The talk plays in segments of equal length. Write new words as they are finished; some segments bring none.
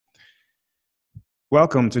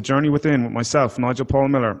Welcome to Journey Within with myself, Nigel Paul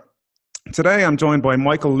Miller. Today I'm joined by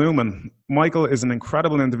Michael Luhman. Michael is an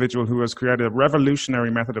incredible individual who has created a revolutionary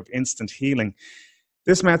method of instant healing.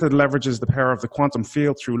 This method leverages the power of the quantum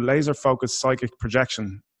field through laser-focused psychic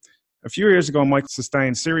projection. A few years ago, Michael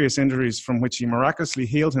sustained serious injuries from which he miraculously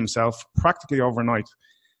healed himself practically overnight.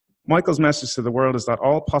 Michael's message to the world is that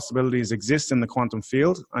all possibilities exist in the quantum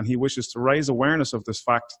field, and he wishes to raise awareness of this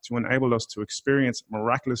fact to enable us to experience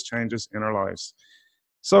miraculous changes in our lives.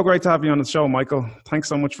 So great to have you on the show, Michael. Thanks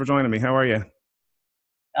so much for joining me. How are you?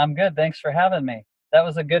 I'm good. Thanks for having me. That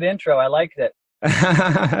was a good intro. I liked it.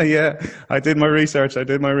 Yeah, I did my research. So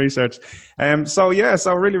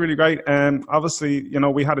really, really great. Obviously,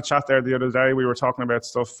 we had a chat there the other day. We were talking about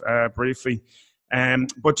stuff briefly.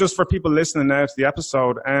 But just for people listening now to the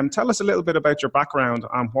episode, tell us a little bit about your background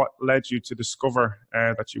and what led you to discover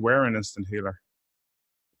that you were an instant healer.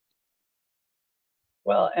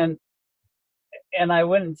 Well, and I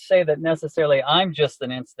wouldn't say that necessarily I'm just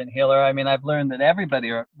an instant healer. I mean, I've learned that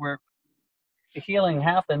healing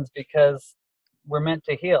happens because we're meant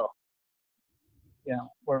to heal.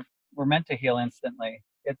 We're meant to heal instantly.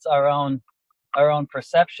 It's our own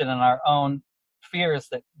perception and our own fears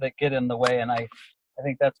that get in the way, and I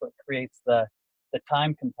think that's what creates the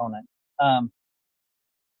time component.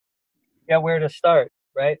 Where to start,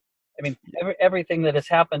 right? I mean, everything that has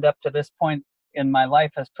happened up to this point in my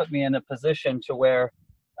life has put me in a position to where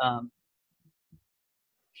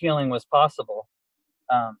healing was possible.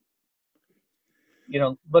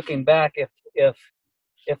 Looking back, if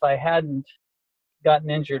I hadn't gotten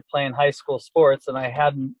injured playing high school sports and I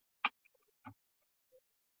hadn't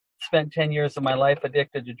spent 10 years of my life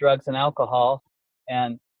addicted to drugs and alcohol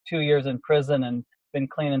and 2 years in prison and been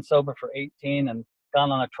clean and sober for 18 and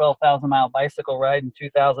gone on a 12,000-mile bicycle ride in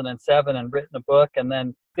 2007 and written a book and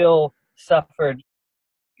then still suffered,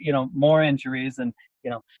 more injuries and,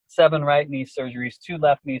 7 right knee surgeries, 2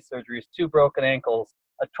 left knee surgeries, 2 broken ankles,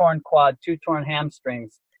 a torn quad, 2 torn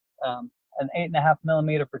hamstrings, an 8.5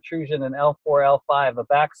 millimeter protrusion in L4, L5, a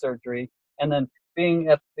back surgery, and then being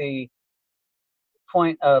at the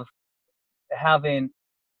point of having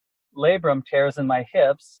labrum tears in my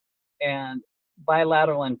hips and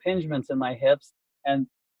bilateral impingements in my hips and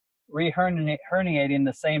herniating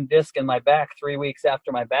the same disc in my back 3 weeks after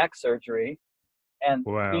my back surgery, and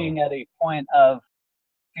Wow. being at a point of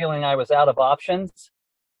feeling I was out of options.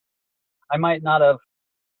 I might not have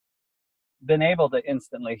been able to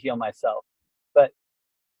instantly heal myself, but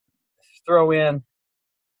throw in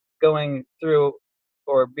going through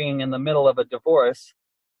or being in the middle of a divorce,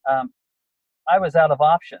 I was out of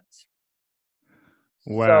options.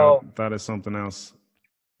 Wow, so, that is something else.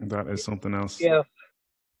 If,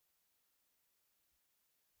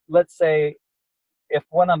 let's say, if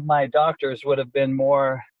one of my doctors would have been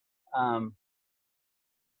more,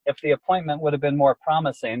 if the appointment would have been more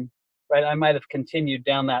promising, right, I might have continued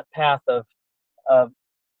down that path of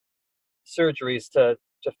surgeries to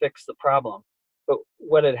fix the problem. But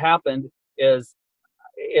what had happened is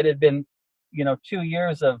it had been, 2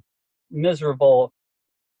 years of miserable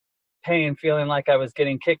pain, feeling like I was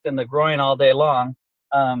getting kicked in the groin all day long,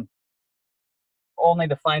 only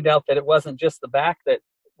to find out that it wasn't just the back that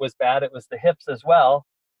was bad, it was the hips as well.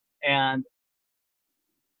 And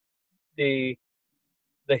the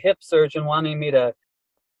hip surgeon wanting me to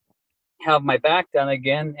have my back done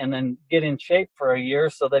again and then get in shape for a year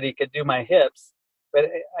so that he could do my hips. But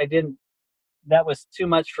I didn't, that was too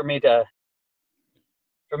much for me to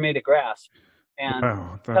grasp. And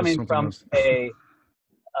wow, coming from a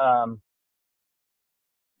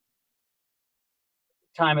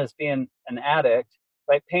time as being an addict,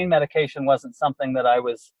 right, pain medication wasn't something that I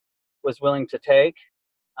was willing to take.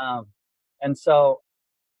 And so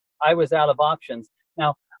I was out of options.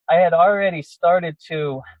 Now, I had already started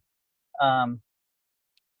to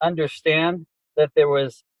understand that there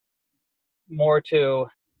was more to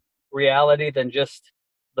reality than just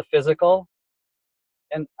the physical.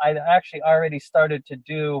 And I actually already started to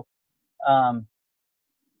do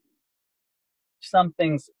some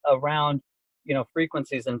things around,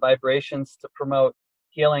 frequencies and vibrations to promote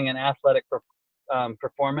healing and athletic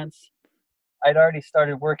performance. I'd already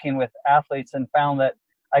started working with athletes and found that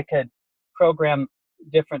I could program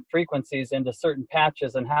different frequencies into certain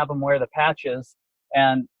patches and have them wear the patches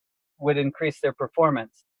and would increase their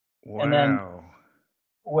performance. Wow. And then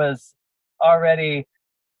was already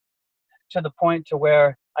to the point to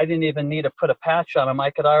where I didn't even need to put a patch on them.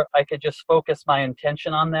 I could just focus my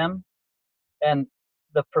intention on them, and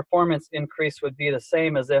the performance increase would be the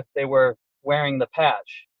same as if they were wearing the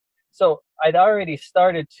patch. So I'd already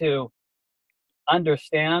started to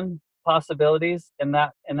understand possibilities in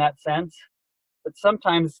that sense. but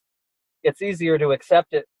sometimes it's easier to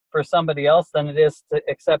accept it for somebody else than it is to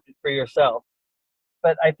accept it for yourself.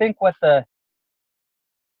 But I think what the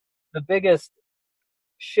biggest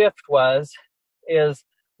shift is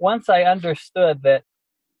once I understood that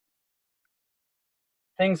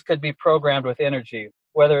things could be programmed with energy,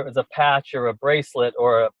 whether it was a patch or a bracelet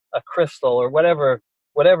or a crystal or whatever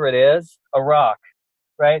it is, a rock,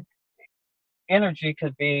 right? Energy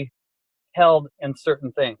could be held in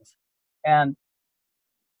certain things. And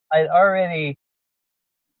I'd already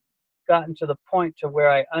gotten to the point to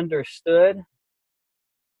where I understood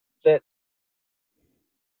that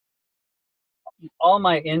all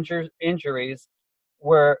my injuries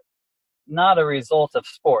were not a result of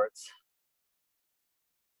sports.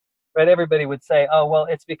 Right? Everybody would say, oh, well,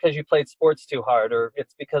 it's because you played sports too hard, or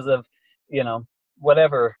it's because of,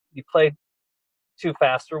 whatever, you played too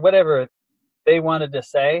fast, or whatever they wanted to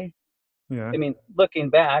say. Yeah. I mean, looking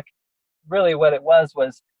back, really what it was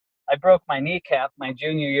I broke my kneecap my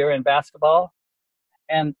junior year in basketball,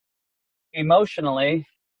 and emotionally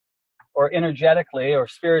or energetically or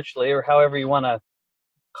spiritually or however you want to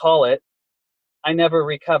call it, I never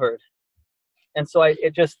recovered. And so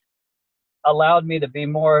it just allowed me to be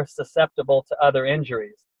more susceptible to other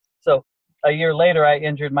injuries. So a year later, I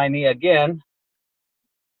injured my knee again,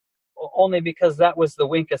 only because that was the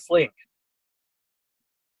weakest link.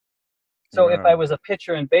 So if I was a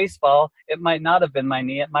pitcher in baseball, it might not have been my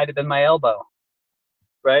knee, it might have been my elbow,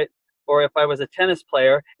 right? Or if I was a tennis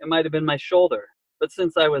player, it might have been my shoulder. But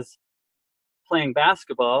since I was playing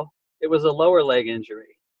basketball, it was a lower leg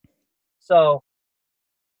injury. So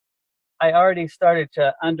I already started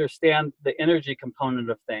to understand the energy component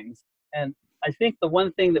of things. And I think the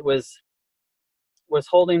one thing that was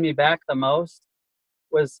holding me back the most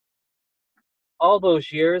was all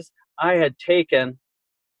those years I had taken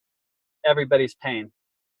everybody's pain.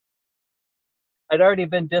 I'd already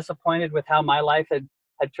been disappointed with how my life had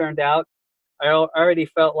turned out. I already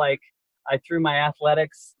felt like I threw my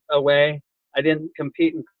athletics away. I didn't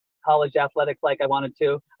compete in college athletics like I wanted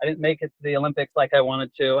to. I didn't make it to the Olympics like I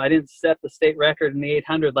wanted to. I didn't set the state record in the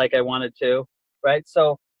 800 like I wanted to, right?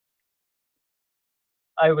 So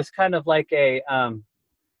I was kind of like a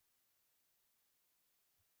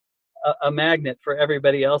magnet for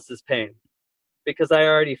everybody else's pain, because I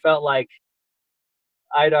already felt like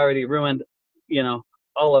I'd already ruined,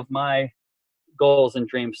 all of my goals and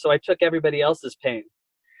dreams. So I took everybody else's pain.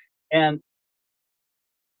 And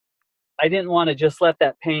I didn't want to just let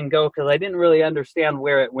that pain go, because I didn't really understand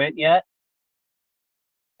where it went yet.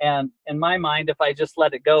 And in my mind, if I just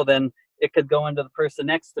let it go, then it could go into the person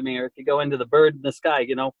next to me, or it could go into the bird in the sky.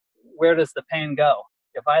 Where does the pain go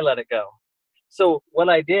if I let it go? So what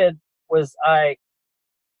I did was I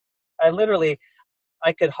literally,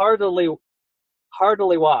 I could hardly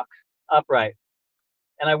walk upright.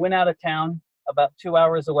 And I went out of town about 2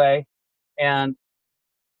 hours away, and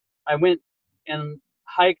I went and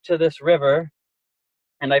hiked to this river,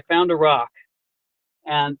 and I found a rock,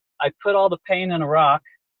 and I put all the pain in a rock,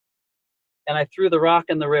 and I threw the rock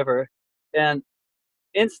in the river, and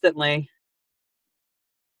instantly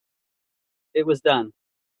it was done.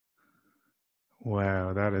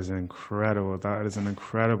 Wow, that is incredible. That is an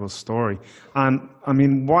incredible story. And I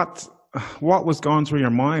mean, what was going through your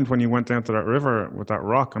mind when you went down to that river with that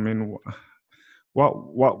rock? I mean, what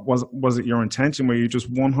was it your intention? Were you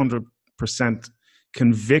just 100%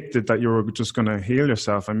 convicted that you were just going to heal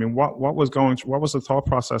yourself? I mean, what was the thought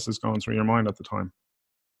processes going through your mind at the time?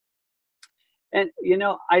 And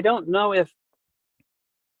I don't know if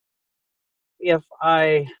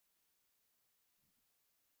I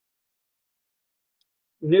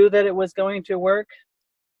knew that it was going to work.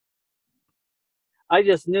 I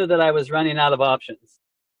just knew that I was running out of options.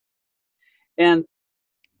 And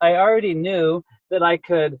I already knew that I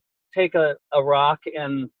could take a rock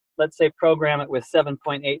and, let's say, program it with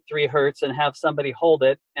 7.83 hertz and have somebody hold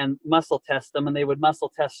it and muscle test them, and they would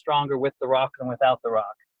muscle test stronger with the rock than without the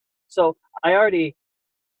rock. So I already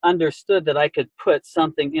understood that I could put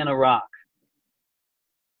something in a rock,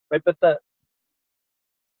 right? But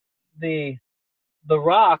the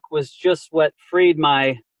rock was just what freed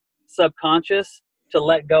my subconscious to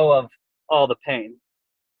let go of all the pain,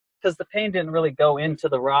 because the pain didn't really go into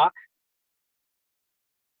the rock,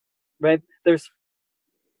 right? There's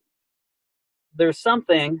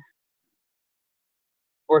something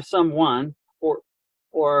or someone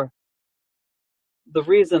or the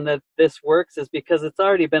reason that this works is because it's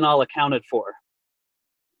already been all accounted for,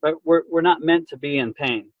 right? We're not meant to be in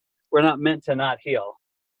pain. We're not meant to not heal,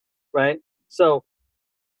 right? So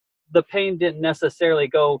the pain didn't necessarily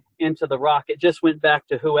go into the rock. It just went back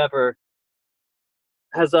to whoever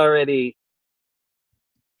has already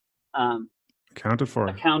Accounted for.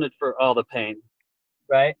 accounted for all the pain,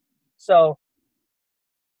 right? So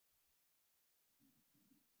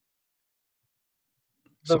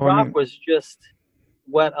the So I rock mean, was just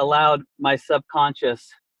what allowed my subconscious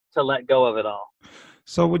to let go of it all.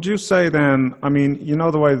 so would you say then, I mean, you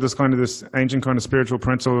know the way there's kind of this ancient kind of spiritual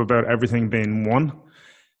principle about everything being one,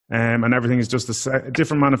 and everything is just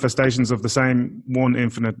different manifestations of the same one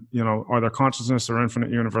infinite, you know, either consciousness or infinite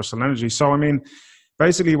universal energy. So I mean,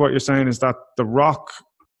 basically what you're saying is that the rock,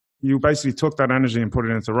 you basically took that energy and put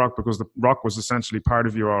it into the rock because the rock was essentially part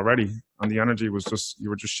of you already, and the energy was just, you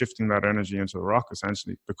were just shifting that energy into the rock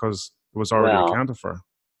essentially because it was already Well, accounted for.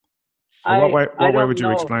 Or I I what way would don't you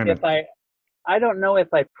know explain it? if I don't know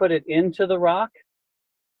if I put it into the rock.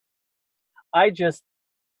 I just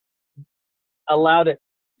allowed it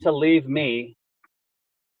to leave me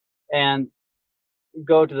and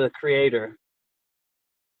go to the creator.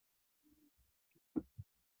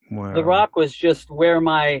 The Wow. rock was just where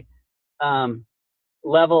my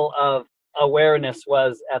level of awareness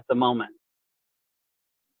was at the moment.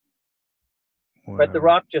 But the Wow.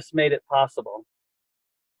 rock just made it possible.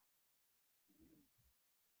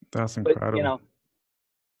 That's But incredible.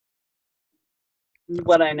 That's,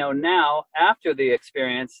 what I know now after the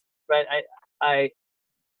experience, right? I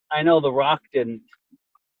I know the rock didn't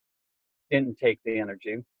take the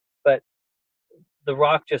energy, but the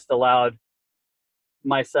rock just allowed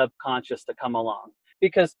my subconscious to come along.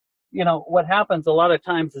 Because what happens a lot of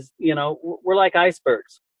times is we're like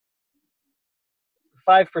icebergs.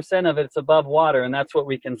 5% of it's above water, and that's what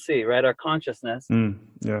we can see, right? Our consciousness.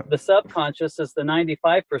 yeah. The subconscious is the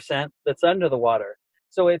 95% that's under the water.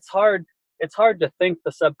 So it's hard to think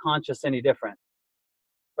the subconscious any different,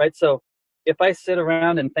 right? So if I sit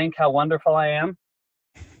around and think how wonderful I am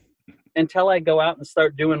until I go out and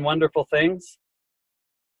start doing wonderful things,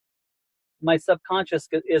 my subconscious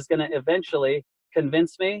is going to eventually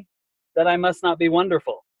convince me that I must not be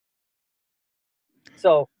wonderful.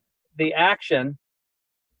 So the action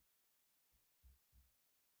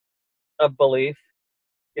of belief,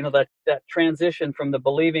 that transition from the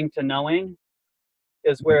believing to knowing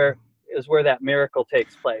is where that miracle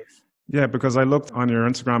takes place. Yeah, because I looked on your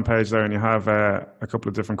Instagram page there and you have a couple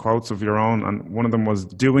of different quotes of your own, and one of them was,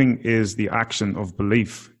 doing is the action of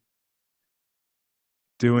belief.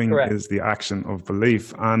 Doing Correct. is the action of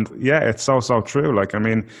belief. And yeah, it's so, so true. Like, I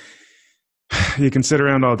mean, you can sit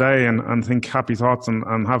around all day and think happy thoughts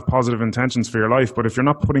and have positive intentions for your life. But if you're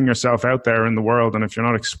not putting yourself out there in the world, and if you're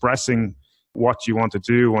not expressing what you want to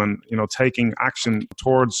do, and, taking action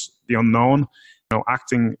towards the unknown,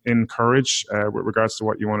 acting in courage with regards to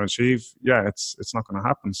what you want to achieve, yeah, it's not going to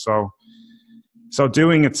happen. So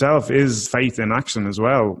doing itself is faith in action as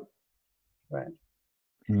well. Right.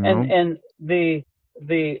 You know? And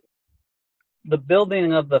the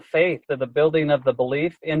building of the faith, or the building of the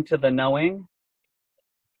belief into the knowing,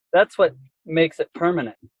 that's what makes it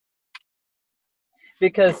permanent.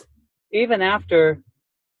 Because even after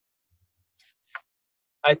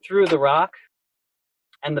I threw the rock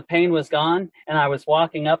and the pain was gone and I was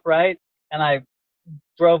walking upright and I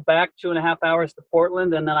drove back 2.5 hours to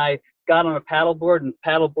Portland, and then I got on a paddleboard and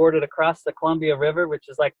paddleboarded across the Columbia River, which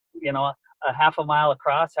is like, a half a mile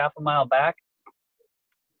across, half a mile back,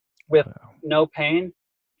 with no pain.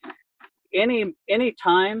 Any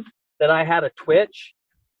time that I had a twitch,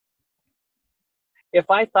 if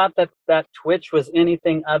I thought that twitch was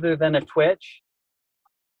anything other than a twitch,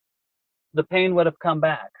 the pain would have come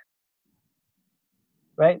back,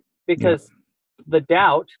 right? Because the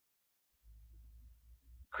doubt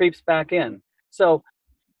creeps back in. So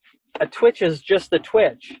a twitch is just a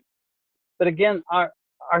twitch. But again, our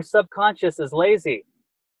subconscious is lazy,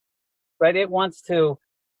 right? It wants to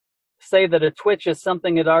say that a twitch is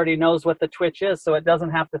something it already knows what the twitch is, so it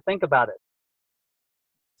doesn't have to think about it.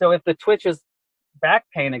 So if the twitch is back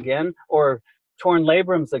pain again, or torn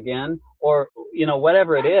labrums again, or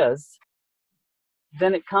whatever it is,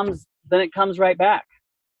 then it comes right back.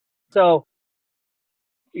 So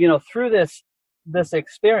through this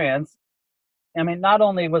experience, I mean, not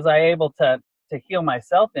only was I able to heal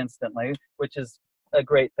myself instantly, which is a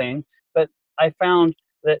great thing, but I found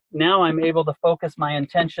that now I'm able to focus my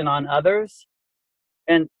intention on others,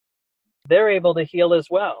 and they're able to heal as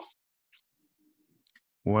well.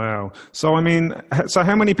 Wow. So, I mean, so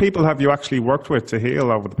how many people have you actually worked with to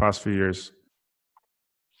heal over the past few years?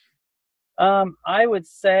 I would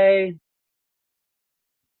say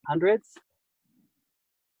hundreds.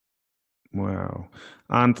 Wow.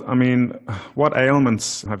 And I mean, what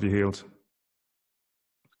ailments have you healed?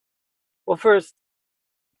 Well, first,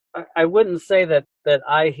 I wouldn't say that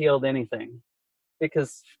I healed anything,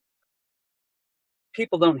 because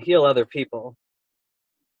people don't heal other people.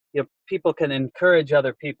 You know, people can encourage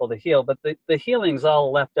other people to heal, but the healing's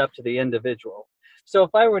all left up to the individual. So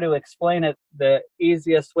if I were to explain it the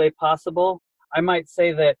easiest way possible, I might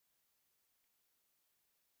say that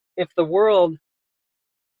if the world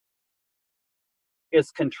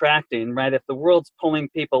is contracting, right, if the world's pulling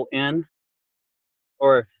people in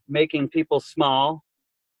or making people small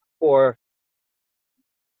or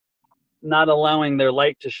not allowing their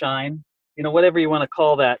light to shine, you know, whatever you want to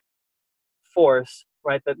call that force,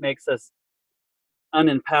 right, that makes us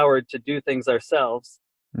unempowered to do things ourselves.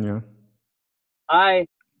 Yeah. I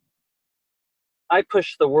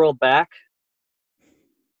push the world back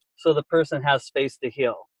so the person has space to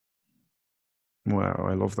heal. Wow,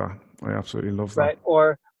 I love that. I absolutely love that. Right?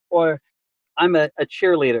 Or I'm a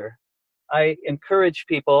cheerleader. I encourage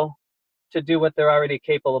people to do what they're already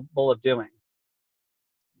capable of doing.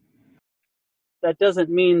 That doesn't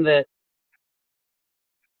mean that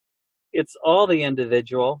it's all the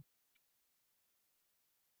individual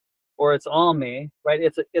or it's all me, right?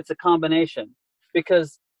 It's a combination.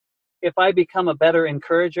 Because if I become a better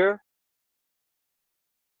encourager,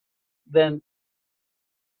 then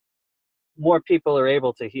more people are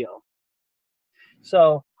able to heal.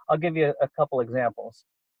 So I'll give you a couple examples.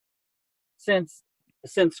 Since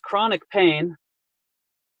chronic pain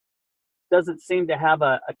doesn't seem to have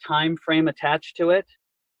a time frame attached to it,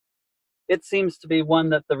 it seems to be one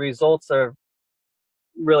that the results are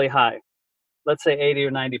really high. Let's say 80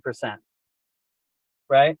 or 90%,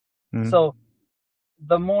 right? Mm-hmm. So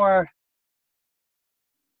the more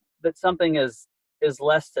that something is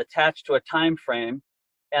less attached to a time frame,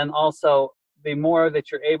 and also the more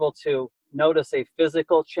that you're able to notice a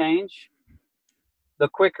physical change, the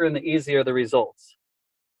quicker and the easier the results.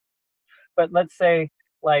 But let's say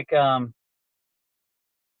like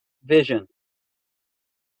vision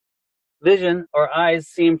or eyes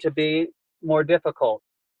seem to be more difficult,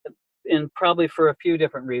 and probably for a few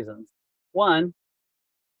different reasons. One,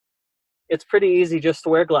 it's pretty easy just to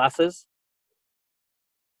wear glasses,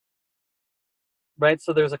 right?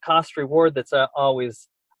 So there's a cost reward that's always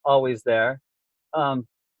there.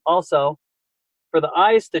 Also, for the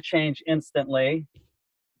eyes to change instantly,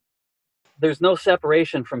 there's no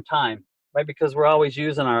separation from time, right? Because we're always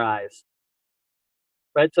using our eyes,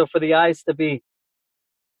 right? So for the eyes to be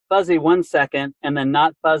fuzzy 1 second and then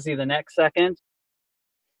not fuzzy the next second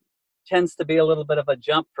tends to be a little bit of a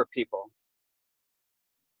jump for people.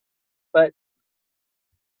 But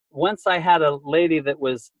once I had a lady that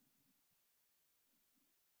was,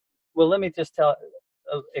 well, let me just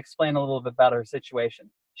explain a little bit about her situation.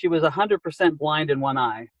 She was 100% blind in one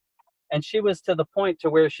eye, and she was to the point to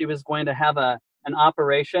where she was going to have an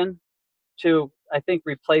operation to, I think,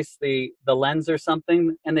 replace the lens or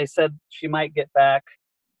something, and they said she might get back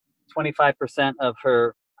 25% of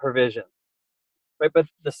her vision, right? But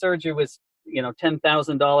the surgery was,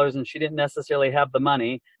 $10,000, and she didn't necessarily have the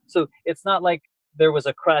money. So it's not like there was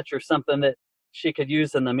a crutch or something that she could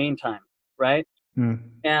use in the meantime, right? Mm.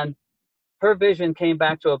 And her vision came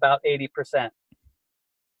back to about 80%.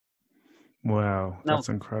 Wow, that's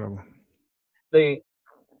incredible. The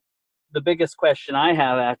biggest question I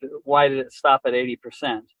have after, why did it stop at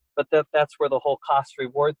 80%? But that's where the whole cost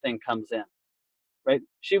reward thing comes in, right?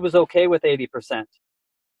 She was okay with 80%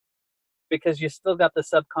 because you still got the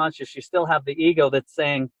subconscious, you still have the ego that's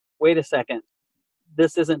saying, wait a second,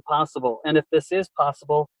 this isn't possible. And if this is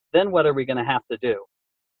possible, then what are we going to have to do,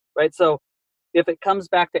 right? So if it comes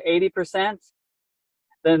back to 80%,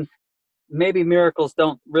 then maybe miracles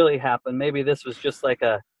don't really happen. Maybe this was just like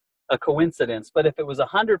a coincidence. But if it was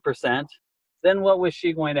 100%, then what was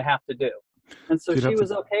she going to have to do? And so she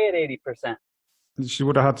was okay at 80%. She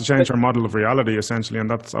would have had to change her model of reality, essentially, and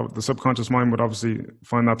that's the subconscious mind would obviously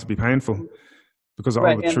find that to be painful because of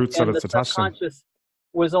all the truths that it's attached to. The subconscious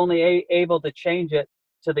was only able to change it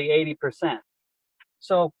to the 80%.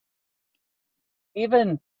 So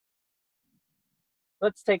even,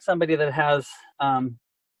 let's take somebody that has,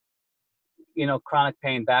 chronic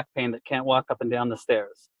pain, back pain, that can't walk up and down the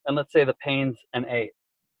stairs. And let's say the pain's an 8,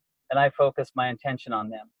 and I focus my intention on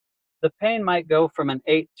them. The pain might go from an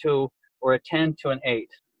 8 or a 10 to an 8,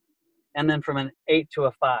 and then from an 8 to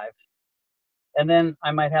a 5. And then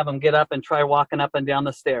I might have them get up and try walking up and down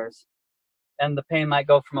the stairs. And the pain might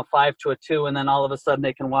go from a 5 to a 2, and then all of a sudden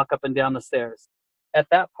they can walk up and down the stairs. At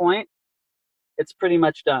that point, it's pretty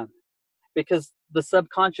much done, because the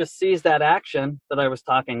subconscious sees that action that I was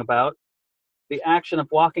talking about, the action of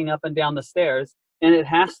walking up and down the stairs, and it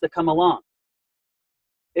has to come along.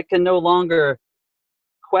 It can no longer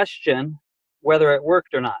question whether it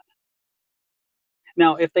worked or not.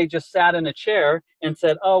 Now, if they just sat in a chair and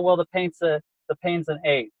said, oh, well, the the pain's an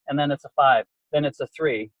 8, and then it's a 5, then it's a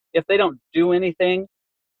 3. If they don't do anything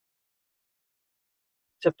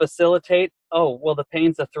to facilitate, oh, well, the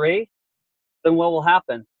pain's a 3, then what will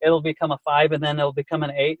happen? It'll become a 5, and then it'll become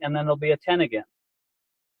an 8, and then it'll be a 10 again.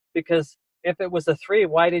 Because if it was a 3,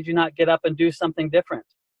 why did you not get up and do something different?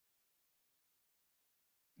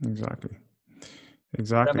 Exactly. Does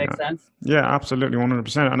that make sense? Yeah, absolutely,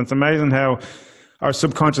 100%. And it's amazing how our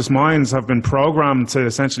subconscious minds have been programmed to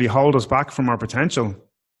essentially hold us back from our potential.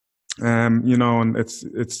 You know, and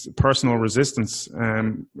it's personal resistance.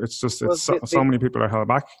 It's just so many people are held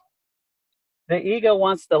back. The ego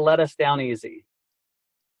wants to let us down easy.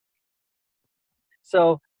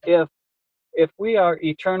 So if we are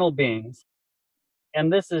eternal beings,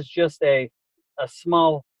 and this is just a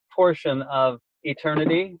small portion of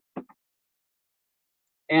eternity,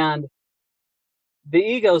 and the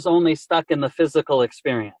ego's only stuck in the physical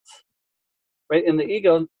experience, right? And the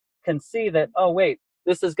ego can see that, oh, wait,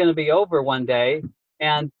 this is going to be over one day,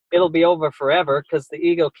 and it'll be over forever, because the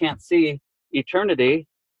ego can't see eternity.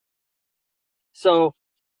 So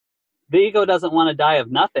the ego doesn't want to die of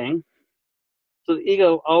nothing. So the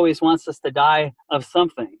ego always wants us to die of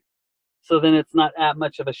something. So then it's not that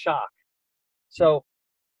much of a shock. So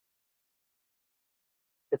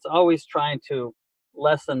it's always trying to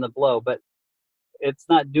lessen the blow, but it's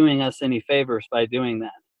not doing us any favors by doing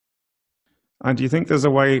that. And do you think there's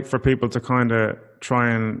a way for people to kind of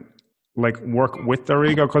try and like work with their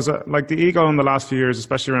ego? Because like the ego in the last few years,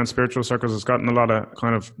 especially around spiritual circles, has gotten a lot of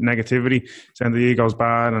kind of negativity, saying the ego's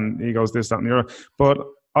bad and the ego's this, that, and the other. But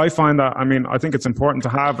I find that, I mean, I think it's important to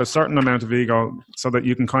have a certain amount of ego so that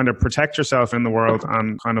you can kind of protect yourself in the world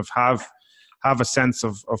and kind of have a sense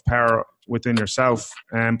of power within yourself.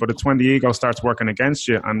 But it's when the ego starts working against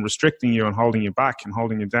you and restricting you and holding you back and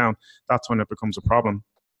holding you down, that's when it becomes a problem.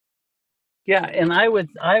 Yeah, and I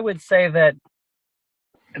would say that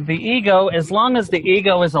the ego, as long as the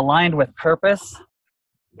ego is aligned with purpose,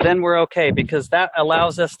 then we're okay, because that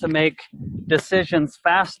allows us to make decisions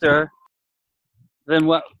faster than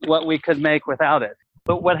what we could make without it.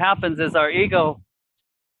 But what happens is our ego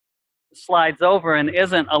slides over and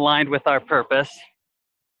isn't aligned with our purpose,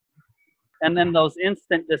 and then those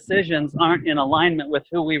instant decisions aren't in alignment with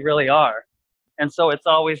who we really are. And so it's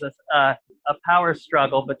always a power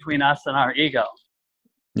struggle between us and our ego.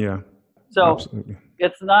 Yeah. So absolutely.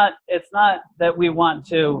 It's not that we want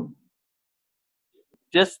to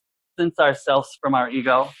distance ourselves from our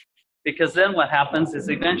ego, because then what happens is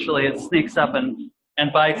eventually it sneaks up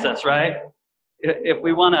and bites us, right? If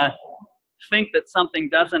we want to think that something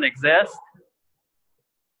doesn't exist,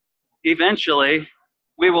 eventually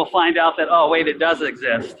we will find out that, oh, wait, it does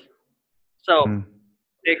exist. So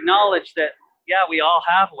acknowledge that, yeah, we all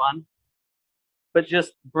have one, but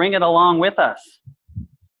just bring it along with us.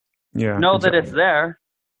 Yeah. Know that it's there,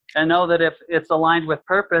 and know that if it's aligned with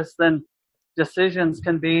purpose, then decisions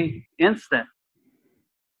can be instant.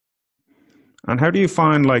 And how do you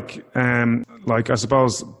find like I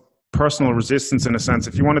suppose personal resistance, in a sense,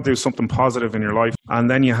 if you want to do something positive in your life, and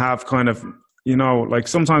then you have kind of, you know, like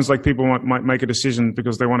sometimes like people might make a decision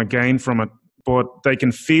because they want to gain from it, but they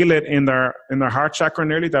can feel it in their heart chakra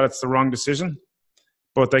nearly that it's the wrong decision,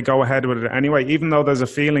 but they go ahead with it anyway, even though there's a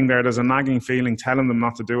feeling there's a nagging feeling telling them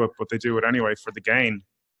not to do it, but they do it anyway for the gain.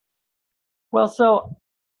 Well, so,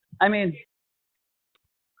 I mean,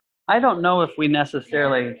 I don't know if we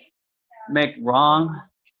necessarily make wrong.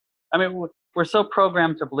 I mean, we're so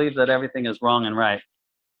programmed to believe that everything is wrong and right.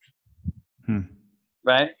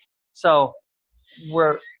 Right? So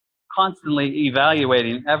we're constantly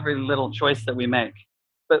evaluating every little choice that we make.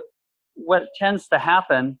 But what tends to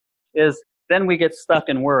happen is then we get stuck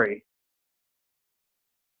in worry.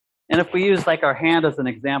 And if we use like our hand as an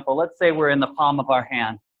example, let's say we're in the palm of our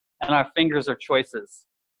hand and our fingers are choices.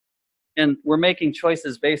 And we're making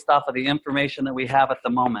choices based off of the information that we have at the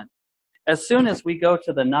moment. As soon as we go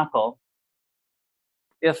to the knuckle,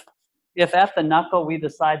 if at the knuckle we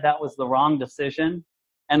decide that was the wrong decision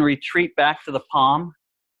and retreat back to the palm,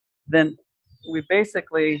 then we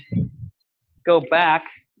basically go back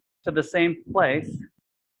to the same place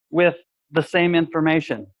with the same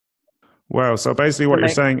information. Wow. So basically what you're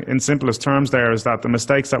saying in simplest terms there is that the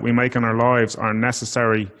mistakes that we make in our lives are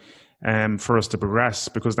necessary for us to progress,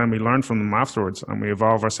 because then we learn from them afterwards and we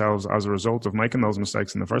evolve ourselves as a result of making those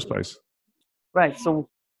mistakes in the first place. Right. So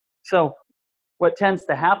what tends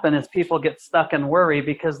to happen is people get stuck in worry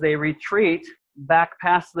because they retreat back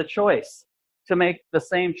past the choice to make the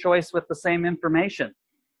same choice with the same information.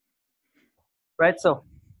 Right? So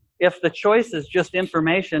if the choice is just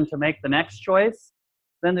information to make the next choice,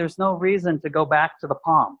 then there's no reason to go back to the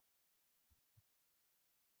palm.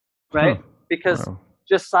 Right? because Wow.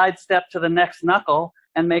 just sidestep to the next knuckle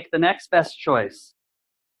and make the next best choice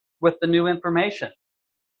with the new information.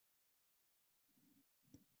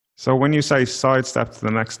 So when you say sidestep to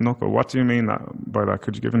the next knuckle, what do you mean by that?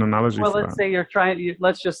 Could you give an analogy Well, for let's that? say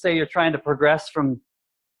let's just say you're trying to progress from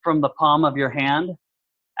the palm of your hand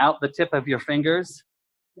out the tip of your fingers.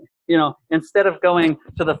 Instead of going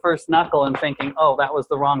to the first knuckle and thinking, oh, that was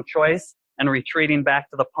the wrong choice, and retreating back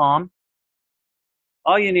to the palm,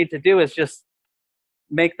 all you need to do is just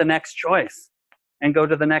make the next choice and go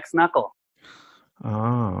to the next knuckle.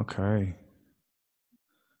 Ah, okay.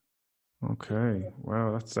 Okay.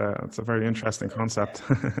 Wow, that's a very interesting concept.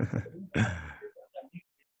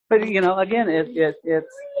 But again,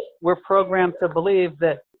 it's we're programmed to believe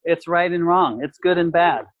that it's right and wrong, it's good and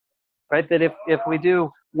bad, right? That if we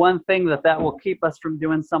do one thing, that will keep us from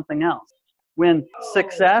doing something else. When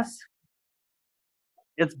success,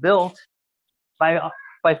 it's built by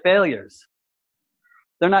failures.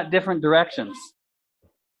 They're not different directions,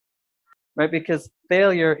 right? Because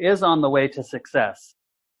failure is on the way to success.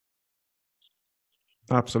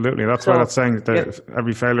 Absolutely. That's So why that's saying that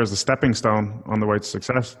every failure is a stepping stone on the way to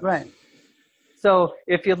success. Right. So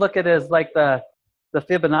if you look at it as like the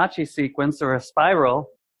Fibonacci sequence or a spiral,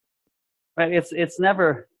 right? It's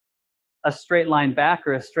never a straight line back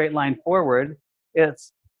or a straight line forward.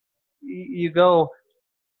 It's you go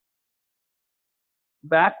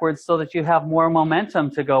backwards so that you have more momentum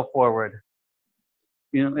to go forward.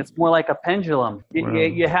 It's more like a pendulum. Wow.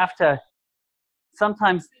 You have to.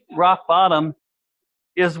 Sometimes rock bottom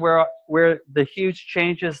is where the huge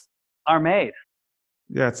changes are made.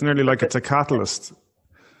 Yeah, it's nearly like it's a catalyst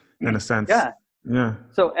in a sense. Yeah. Yeah.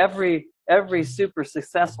 So every super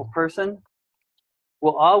successful person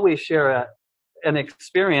will always share an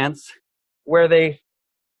experience where they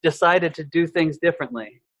decided to do things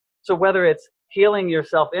differently. So whether it's healing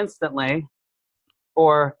yourself instantly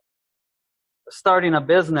or starting a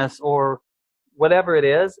business or whatever it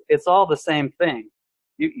is, it's all the same thing.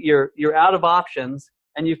 You're out of options,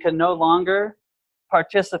 and you can no longer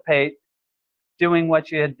participate doing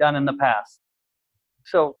what you had done in the past.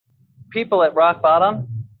 So people at rock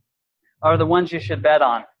bottom are the ones you should bet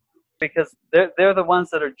on, because they're the ones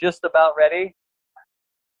that are just about ready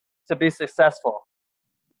to be successful.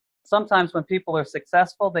 Sometimes when people are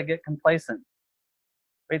successful, they get complacent,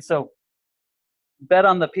 right? So bet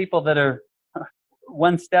on the people that are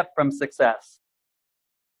one step from success.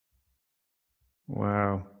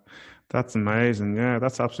 Wow. That's amazing. Yeah,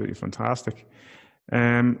 that's absolutely fantastic.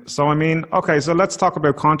 So I mean, okay, so let's talk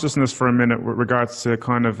about consciousness for a minute with regards to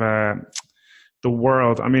kind of the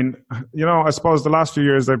world. I mean, I suppose the last few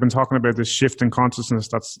years they've been talking about this shift in consciousness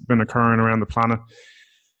that's been occurring around the planet,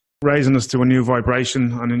 raising us to a new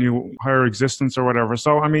vibration and a new higher existence or whatever.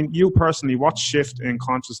 So, I mean, you personally, what shift in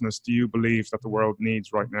consciousness do you believe that the world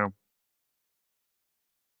needs right now?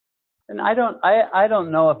 And I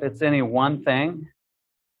don't know if it's any one thing,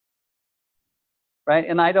 right?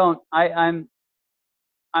 And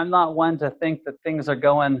I'm not one to think that things are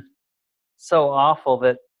going so awful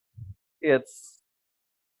that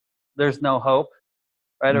there's no hope,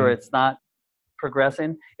 right? Or it's not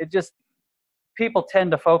progressing. It just, people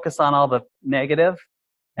tend to focus on all the negative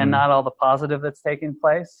and not all the positive that's taking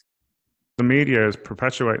place. The media is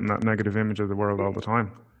perpetuating that negative image of the world all the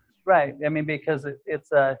time. Right. I mean, because it's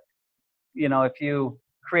if you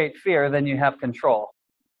create fear, then you have control.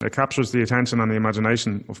 It captures the attention and the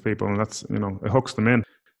imagination of people, and that's, it hooks them in.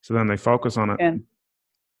 So then they focus on it. And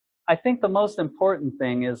I think the most important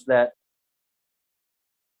thing is that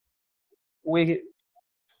we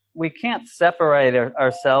can't separate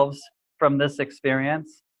ourselves from this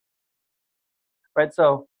experience, right?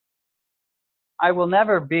 So I will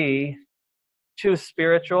never be too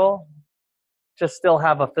spiritual to still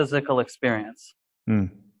have a physical experience,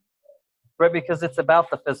 right? Because it's about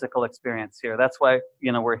the physical experience here. That's why,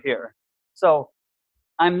 we're here. So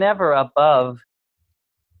I'm never above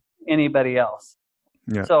anybody else.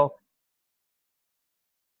 Yeah. So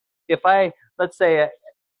if let's say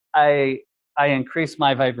I increase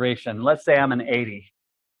my vibration, let's say I'm an 80,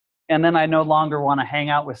 and then I no longer want to hang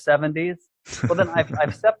out with 70s, well then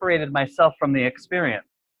I've separated myself from the experience,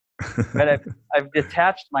 right? I've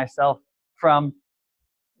detached myself from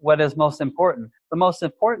what is most important. The most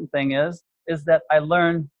important thing is that I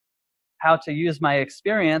learn how to use my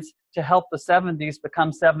experience to help the 70s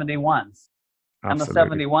become 71s. And the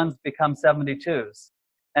 71s become 72s.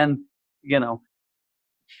 And,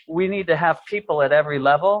 we need to have people at every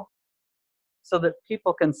level so that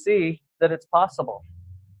people can see that it's possible.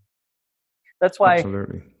 That's why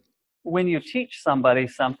when you teach somebody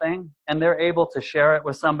something and they're able to share it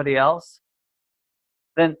with somebody else,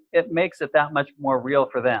 then it makes it that much more real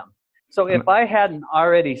for them. So if I hadn't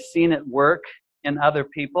already seen it work in other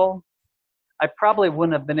people, I probably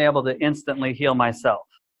wouldn't have been able to instantly heal myself,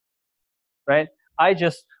 right? I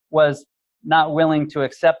just was not willing to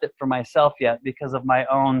accept it for myself yet because of my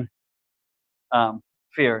own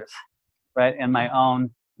fears, right? And my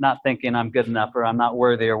own not thinking I'm good enough or I'm not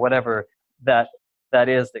worthy or whatever that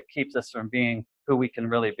is that keeps us from being who we can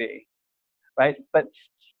really be, right? But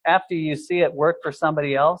after you see it work for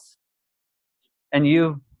somebody else and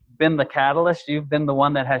you've been the catalyst, you've been the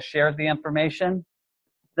one that has shared the information,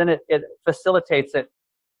 then it facilitates it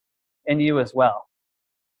in you as well.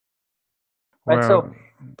 Right? Well, so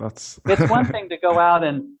that's it's one thing to go out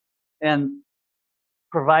and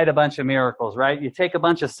provide a bunch of miracles, right? You take a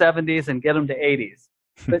bunch of 70s and get them to 80s.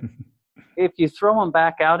 But if you throw them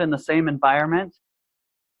back out in the same environment,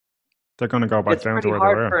 they're going to go back down to where they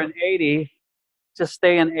were. It's pretty hard for an 80 to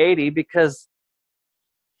stay an 80 because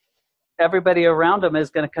everybody around them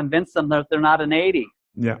is going to convince them that they're not an 80.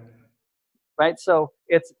 Yeah. Right? So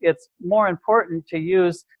it's more important to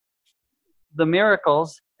use the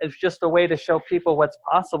miracles as just a way to show people what's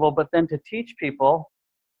possible, but then to teach people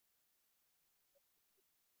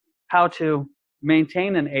how to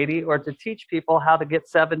maintain an 80 or to teach people how to get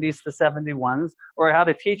 70s to 71s or how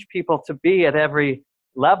to teach people to be at every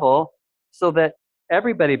level so that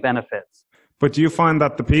everybody benefits. But do you find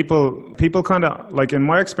that the people kind of, like in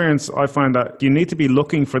my experience, I find that you need to be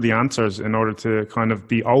looking for the answers in order to kind of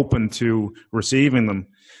be open to receiving them.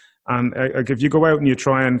 And like if you go out and you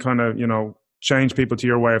try and kind of, change people to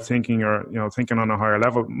your way of thinking or, thinking on a higher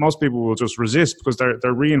level, most people will just resist because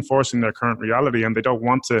they're reinforcing their current reality and they don't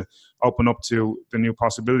want to open up to the new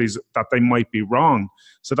possibilities that they might be wrong.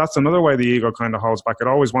 So that's another way the ego kind of holds back. It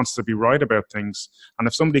always wants to be right about things. And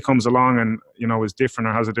if somebody comes along and, is different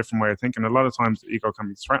or has a different way of thinking, a lot of times the ego can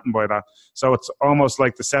be threatened by that. So it's almost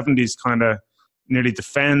like the 70s kind of nearly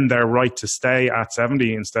defend their right to stay at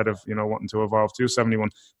 70 instead of, wanting to evolve to 71.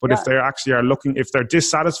 But if they actually are looking, if they're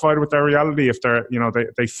dissatisfied with their reality, if they're,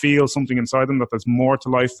 they feel something inside them that there's more to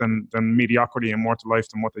life than mediocrity and more to life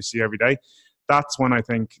than what they see every day, that's when I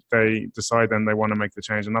think they decide then they want to make the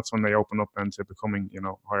change. And that's when they open up then to becoming,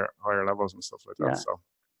 higher levels and stuff like that. So.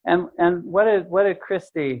 And what did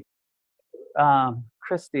Christy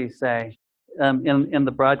say in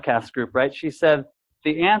the broadcast group, right? She said,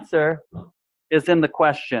 the answer is in the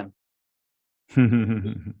question.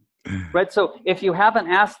 Right? So if you haven't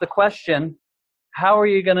asked the question, how are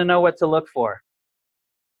you going to know what to look for?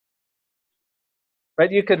 Right?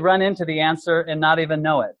 You could run into the answer and not even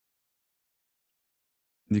know it.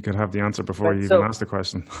 You could have the answer before you even ask the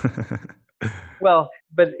question. Well,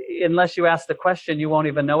 but unless you ask the question, you won't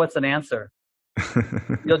even know it's an answer.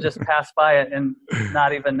 You'll just pass by it and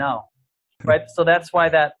not even know. Right? So that's why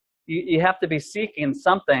that you have to be seeking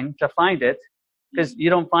something to find it, because you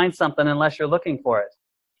don't find something unless you're looking for it.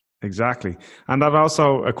 Exactly. And that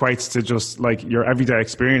also equates to just like your everyday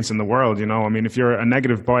experience in the world, I mean, if you're a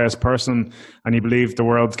negative biased person and you believe the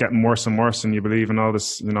world's getting worse and worse and you believe in all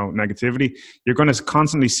this, negativity, you're going to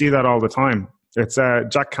constantly see that all the time. It's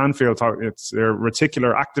Jack Canfield it's a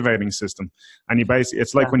reticular activating system. And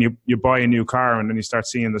it's like when you buy a new car and then you start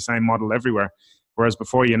seeing the same model everywhere. Whereas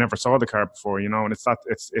before you never saw the car before, and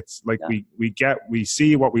it's like we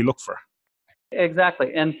see what we look for.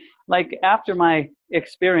 Exactly. And like after my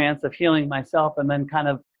experience of healing myself and then kind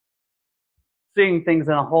of seeing things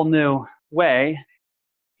in a whole new way,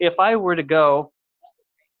 if I were to go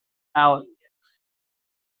out,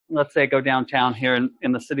 let's say go downtown here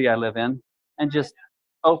in the city I live in, and just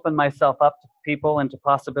open myself up to people and to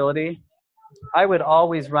possibility, I would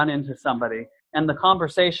always run into somebody. And the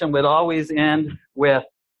conversation would always end with,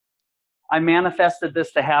 I manifested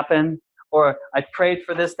this to happen, or I prayed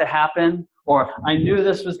for this to happen, or I knew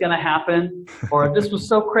this was going to happen, or this was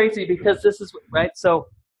so crazy because this is, right? So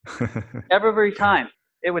every time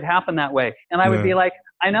it would happen that way. And I would be like,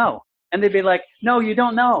 I know. And they'd be like, no, you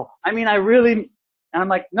don't know. I mean, I really, and I'm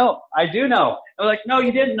like, no, I do know. They're like, no,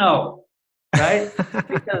 you didn't know, right?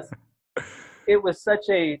 Because it was such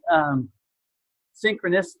a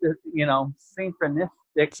synchronistic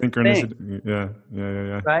thing. Yeah.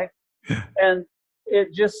 Right? And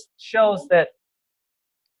it just shows that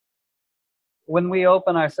when we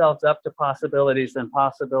open ourselves up to possibilities, then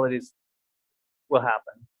possibilities will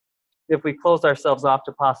happen. If we close ourselves off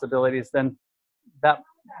to possibilities, then that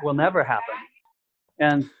will never happen.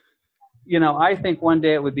 And, I think one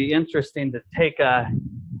day it would be interesting to take a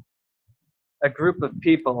group of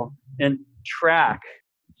people and track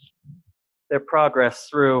their progress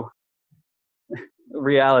through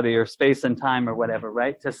reality or space and time or whatever,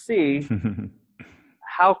 right? To see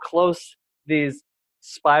how close these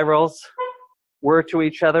spirals were to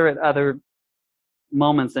each other at other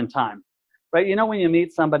moments in time, right? You know, when you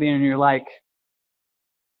meet somebody and you're like,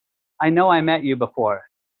 I know I met you before,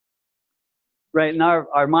 right? And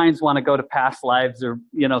our minds want to go to past lives or,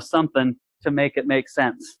 you know, something to make it make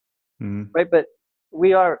sense, right? But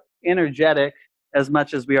we are energetic as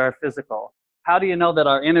much as we are physical. How do you know that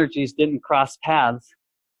our energies didn't cross paths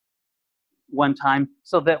one time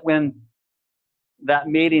so that when that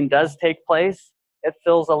meeting does take place, it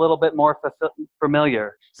feels a little bit more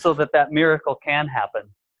familiar so that that miracle can happen,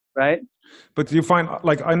 right? But do you find,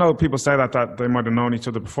 like, I know people say that they might have known each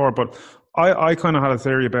other before, but I kind of had a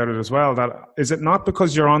theory about it as well, that is it not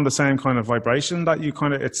because you're on the same kind of vibration that you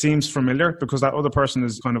kind of, it seems familiar because that other person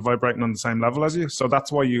is kind of vibrating on the same level as you. So that's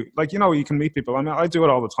why you, like, you know, you can meet people. I mean, I do it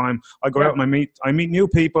all the time. I go out and I meet new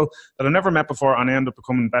people that I've never met before and I end up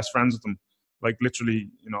becoming best friends with them. Like literally,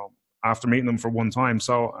 you know, after meeting them for one time.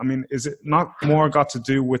 So, I mean, is it not more got to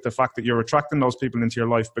do with the fact that you're attracting those people into your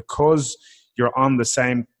life because you're on the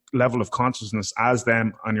same level of consciousness as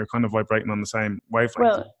them and you're kind of vibrating on the same wavelength?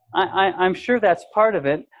 Well, I'm sure that's part of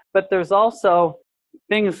it, but there's also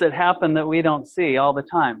things that happen that we don't see all the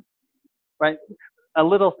time, right? A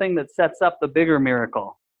little thing that sets up the bigger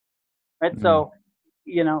miracle, right? So,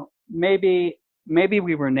 you know, maybe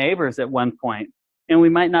we were neighbors at one point and we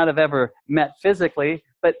might not have ever met physically,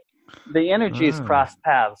 but the energies cross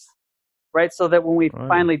paths, right? So that when we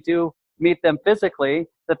finally do meet them physically,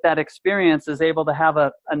 that experience is able to have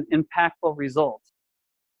an impactful result.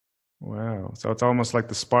 Wow. So it's almost like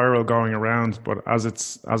the spiral going around, but as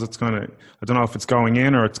it's kind of, I don't know if it's going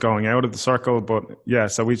in or it's going out of the circle, but yeah,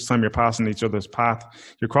 so each time you're passing each other's path,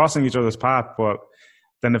 you're crossing each other's path, but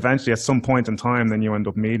then eventually at some point in time, then you end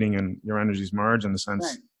up meeting and your energies merge in a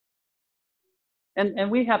sense. Right. And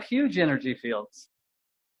we have huge energy fields.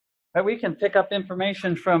 Right? We can pick up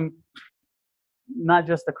information from not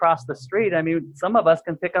just across the street. I mean, some of us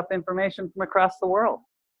can pick up information from across the world.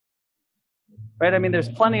 Right? I mean, there's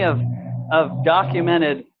plenty of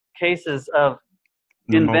documented cases of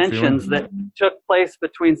inventions that took place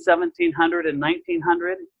between 1700 and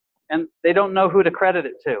 1900, and they don't know who to credit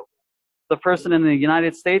it to. The person in the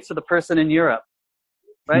United States or the person in Europe,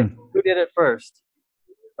 right? Who did it first?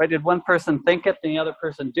 Right? Did one person think it, and the other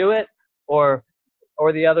person do it, or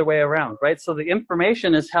the other way around, right? So the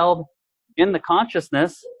information is held in the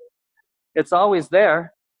consciousness. It's always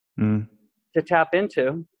there to tap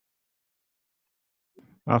into.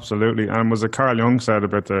 Absolutely. And was it Carl Jung said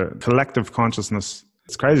about the collective consciousness?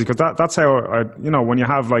 It's crazy because that's how, you know, when you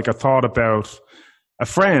have like a thought about a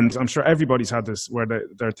friend, I'm sure everybody's had this where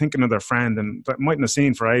they're thinking of their friend and they mightn't have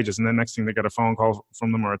seen for ages, and then next thing they get a phone call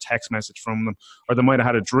from them or a text message from them, or they might have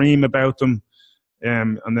had a dream about them.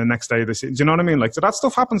 And then next day they see, do you know what I mean? Like, so that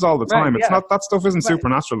stuff happens all the time. It's not, that stuff isn't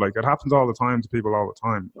supernatural. Like, it happens all the time to people all the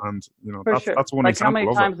time. And, you know, that's one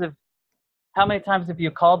example of it. How many times have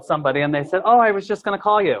you called somebody and they said, "Oh, I was just going to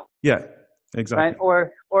call you"? Yeah, exactly. Right?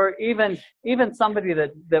 Or even somebody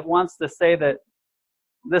that wants to say that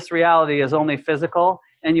this reality is only physical,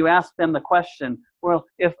 and you ask them the question, well,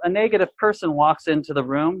 if a negative person walks into the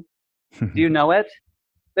room, do you know it?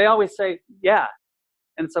 They always say, yeah.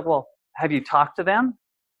 And so, well, have you talked to them?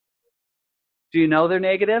 Do you know they're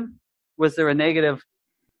negative? Was there a negative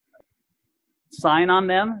sign on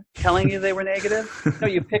them telling you they were negative? No,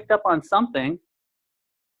 you picked up on something,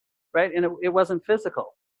 right? And it wasn't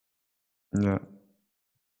physical. Yeah,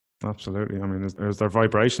 absolutely. I mean, there's their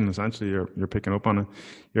vibration. Essentially, you're picking up on it.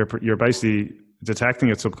 You're basically detecting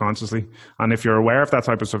it subconsciously. And if you're aware of that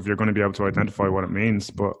type of stuff, you're going to be able to identify what it means.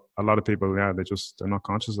 But a lot of people, they're not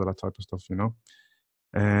conscious of that type of stuff, you know.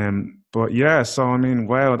 But yeah, so I mean,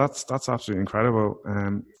 wow, that's absolutely incredible.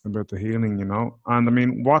 About the healing, you know. And I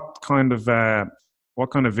mean, what kind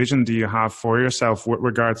of vision do you have for yourself with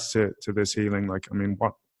regards to this healing? Like, I mean,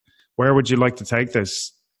 where would you like to take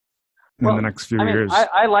this in the next few years?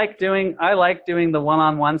 I like doing the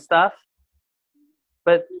one-on-one stuff,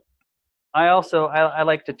 but I also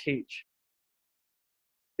like to teach,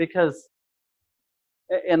 because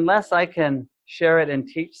unless I can share it and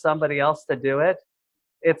teach somebody else to do it,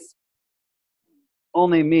 it's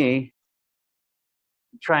only me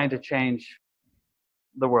trying to change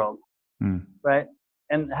the world, right?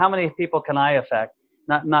 And how many people can I affect?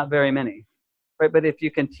 Not very many, right? But if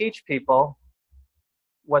you can teach people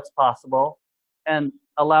what's possible and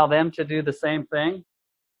allow them to do the same thing,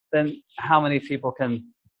 then how many people can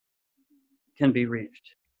be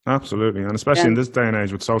reached? Absolutely. And especially in this day and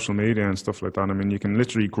age with social media and stuff like that, I mean, you can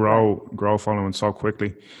literally grow following so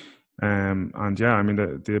quickly. And yeah, I mean,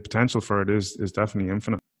 the potential for it is definitely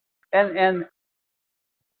infinite. And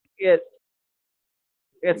it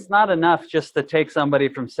it's not enough just to take somebody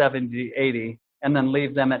from 70 to 80 and then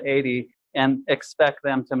leave them at 80 and expect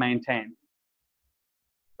them to maintain,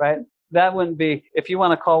 right? That wouldn't be, if you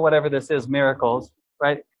want to call whatever this is miracles,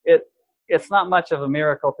 right? It's not much of a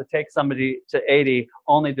miracle to take somebody to 80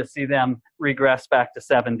 only to see them regress back to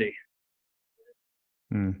 70,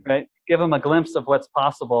 right? Give them a glimpse of what's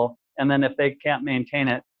possible, and then if they can't maintain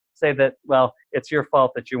it, say that, well, it's your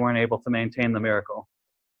fault that you weren't able to maintain the miracle,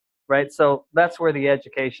 right? So that's where the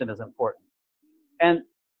education is important. And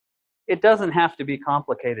it doesn't have to be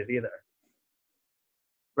complicated either,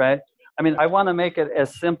 right? I mean, I want to make it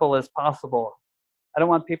as simple as possible. I don't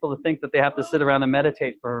want people to think that they have to sit around and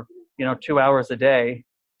meditate for 2 hours a day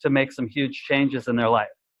to make some huge changes in their life.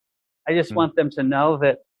 I just want them to know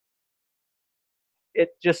that it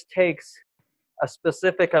just takes a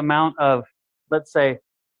specific amount of, let's say,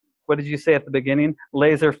 what did you say at the beginning?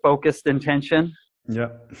 Laser focused intention. Yeah.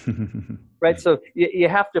 Right. So you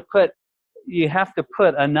have to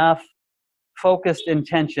put enough focused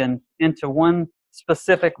intention into one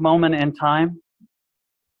specific moment in time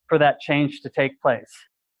for that change to take place.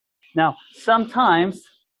 Now, sometimes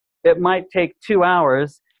it might take 2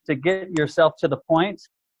 hours to get yourself to the point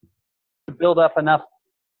to build up enough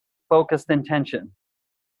focused intention.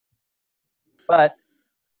 But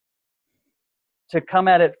to come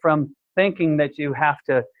at it from thinking that you have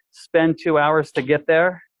to spend 2 hours to get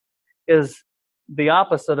there is the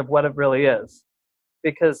opposite of what it really is.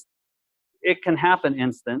 Because it can happen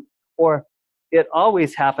instant, or it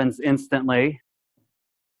always happens instantly.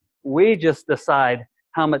 We just decide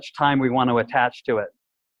how much time we want to attach to it.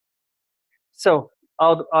 So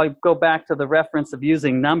I'll go back to the reference of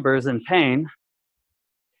using numbers and pain.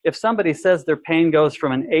 If somebody says their pain goes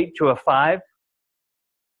from an 8 to a 5,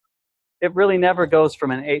 it really never goes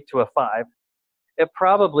from an 8 to a 5. It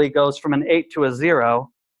probably goes from an 8 to a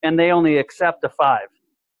 0, and they only accept a 5.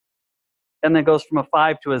 And then goes from a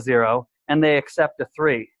 5 to a 0, and they accept a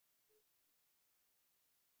 3.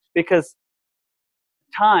 Because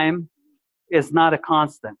time is not a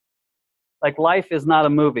constant. Like life is not a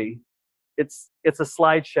movie. It's a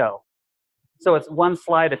slideshow. So it's one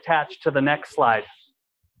slide attached to the next slide.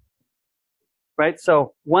 Right?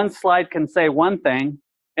 So one slide can say one thing,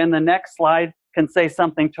 and the next slide can say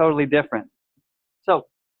something totally different. So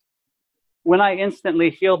when I instantly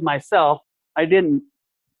healed myself, I didn't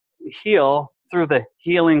heal through the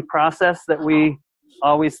healing process that we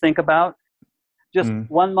always think about. Just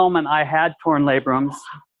one moment I had torn labrums,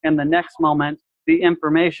 and the next moment the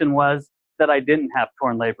information was that I didn't have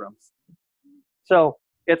torn labrums. So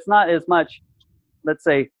it's not as much, let's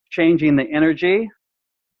say, changing the energy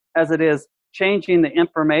as it is changing the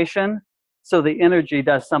information so the energy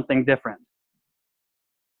does something different.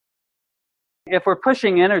 If we're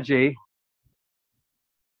pushing energy,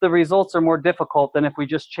 the results are more difficult than if we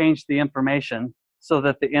just change the information so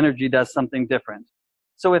that the energy does something different.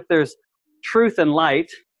 So if there's truth and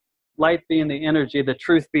light, light being the energy, the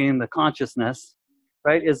truth being the consciousness,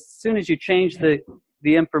 right? As soon as you change the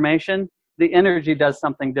information, the energy does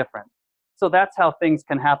something different. So that's how things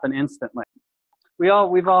can happen instantly.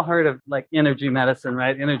 We've all heard of like energy medicine,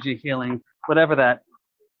 right? Energy healing, whatever that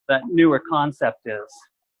newer concept is,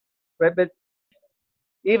 right? But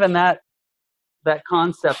even that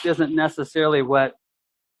concept isn't necessarily what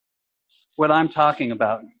I'm talking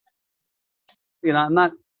about. I'm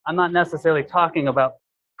not necessarily talking about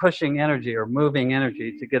pushing energy or moving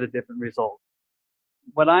energy to get a different result.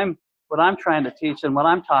 What I'm trying to teach and what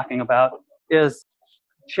I'm talking about is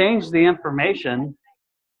change the information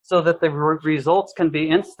so that the results can be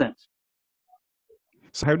instant.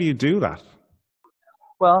 So how do you do that?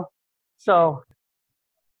 Well, so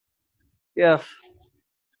if,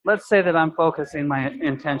 let's say that I'm focusing my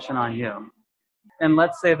intention on you, and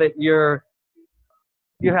let's say that you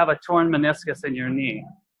have a torn meniscus in your knee,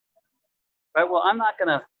 right? Well, I'm not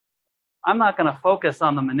gonna focus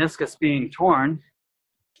on the meniscus being torn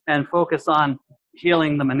and focus on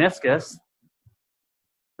healing the meniscus,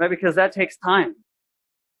 right? Because that takes time,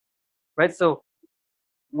 right? So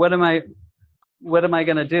what am I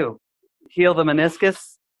gonna do? Heal the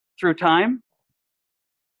meniscus through time,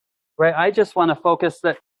 right? I just want to focus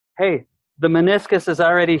that, hey, the meniscus is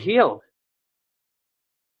already healed.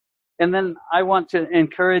 And then I want to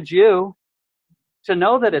encourage you to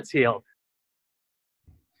know that it's healed.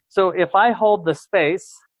 So if I hold the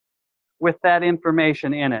space with that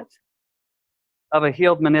information in it of a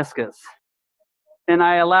healed meniscus, and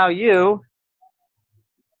I allow you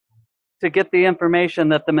to get the information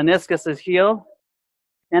that the meniscus is healed,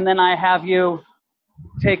 and then I have you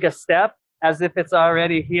take a step as if it's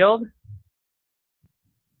already healed,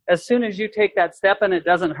 as soon as you take that step and it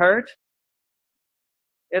doesn't hurt,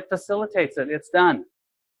 it facilitates it. It's done.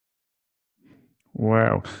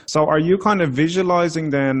 Wow. So are you kind of visualizing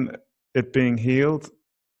then it being healed?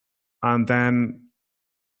 And then,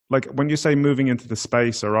 like, when you say moving into the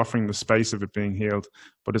space or offering the space of it being healed,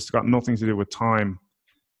 but it's got nothing to do with time.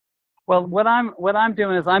 Well, what I'm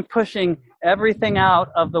doing is I'm pushing everything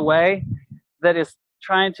out of the way that is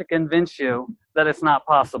trying to convince you that it's not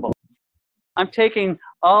possible. I'm taking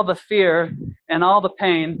all the fear and all the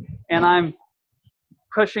pain and I'm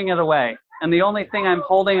pushing it away. And the only thing I'm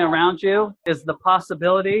holding around you is the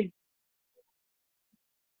possibility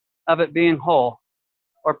of it being whole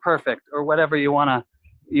or perfect or whatever you want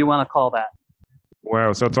to call that.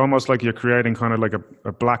 Wow. So it's almost like you're creating kind of like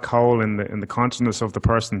a black hole in the consciousness of the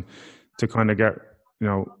person to kind of get,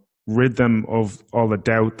 rid them of all the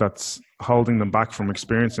doubt that's holding them back from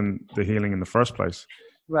experiencing the healing in the first place.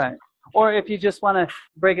 Right. Or if you just want to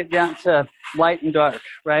break it down to light and dark,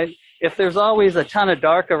 right? If there's always a ton of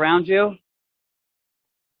dark around you,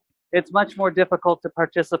 it's much more difficult to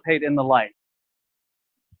participate in the light.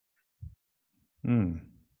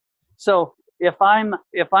 So if I'm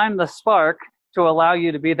the spark to allow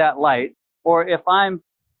you to be that light, or if I'm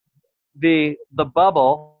the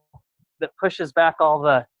bubble that pushes back all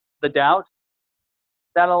the doubt,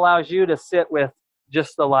 that allows you to sit with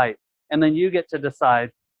just the light. And then you get to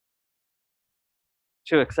decide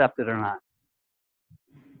to accept it or not.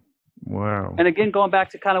 Wow. And again, going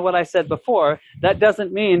back to kind of what I said before, that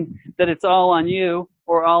doesn't mean that it's all on you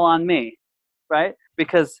or all on me, right?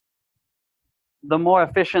 Because the more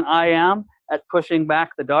efficient I am at pushing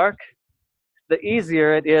back the dark, the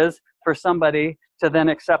easier it is for somebody to then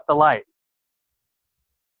accept the light.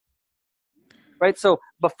 Right? So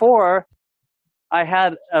before I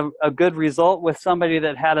had a good result with somebody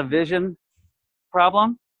that had a vision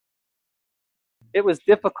problem, it was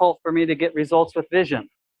difficult for me to get results with vision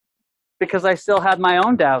because I still had my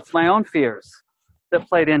own doubts, my own fears that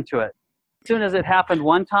played into it. As soon as it happened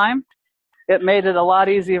one time, it made it a lot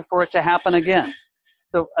easier for it to happen again.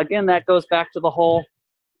 So again, that goes back to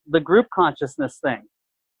the group consciousness thing,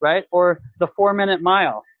 right? Or the 4-minute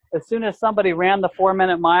mile. As soon as somebody ran the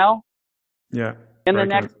 4-minute mile, in the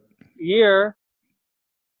next year,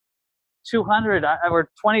 200 or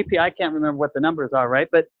 20 people, I can't remember what the numbers are, right?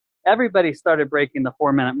 But everybody started breaking the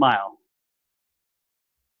 4-minute mile,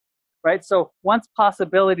 right? So once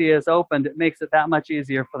possibility is opened, it makes it that much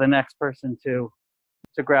easier for the next person to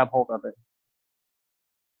grab hold of it.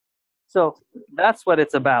 So that's what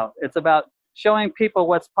it's about. It's about showing people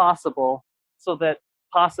what's possible so that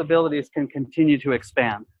possibilities can continue to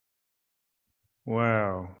expand.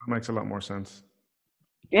 Wow, that makes a lot more sense.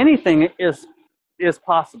 Anything is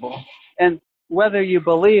possible. And whether you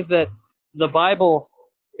believe that the Bible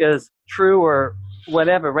is true or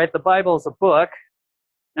whatever, right? The Bible is a book,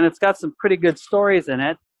 and it's got some pretty good stories in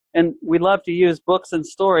it. And we love to use books and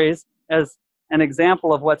stories as an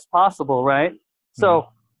example of what's possible, right? So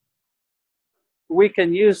we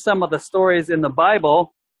can use some of the stories in the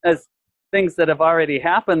Bible as things that have already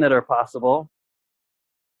happened that are possible,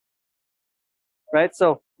 right?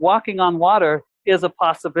 So walking on water is a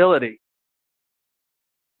possibility.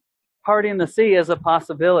 Parting the sea is a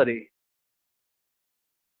possibility,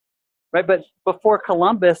 right? But before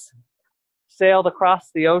Columbus sailed across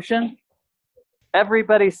the ocean,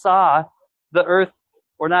 everybody saw the earth,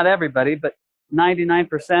 or not everybody, but 99%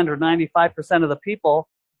 or 95% of the people,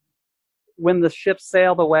 when the ship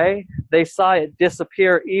sailed away, they saw it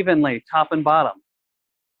disappear evenly, top and bottom.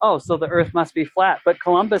 Oh, so the earth must be flat. But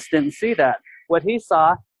Columbus didn't see that. What he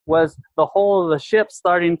saw was the whole of the ship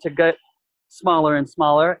starting to get smaller and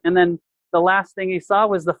smaller. And then the last thing he saw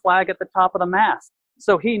was the flag at the top of the mast.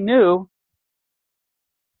 So he knew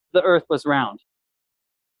the earth was round.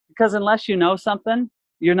 Because unless you know something,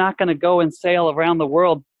 you're not going to go and sail around the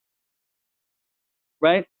world,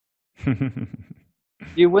 right?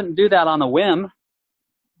 You wouldn't do that on a whim.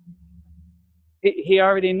 He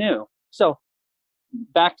already knew. So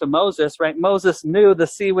back to Moses, right? Moses knew the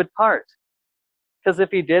sea would part. Because if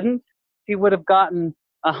he didn't, he would have gotten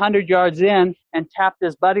 100 yards in and tapped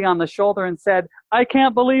his buddy on the shoulder and said, "I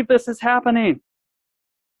can't believe this is happening."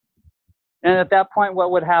 And at that point,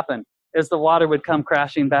 what would happen is the water would come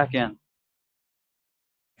crashing back in.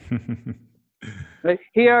 Right?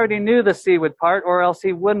 He already knew the sea would part, or else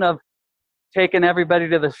he wouldn't have taken everybody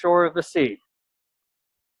to the shore of the sea.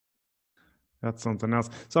 That's something else.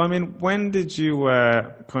 So, I mean, when did you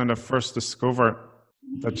kind of first discover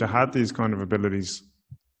that you had these kind of abilities?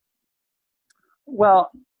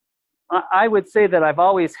 Well, I would say that I've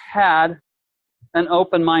always had an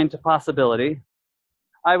open mind to possibility.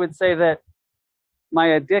 I would say that my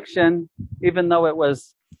addiction, even though it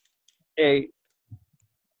was a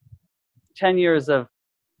 10 years of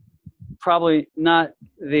probably not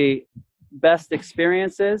the best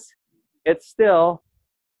experiences, it still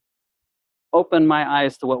opened my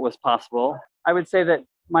eyes to what was possible. I would say that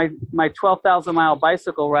my 12,000 mile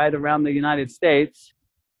bicycle ride around the United States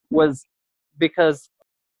was because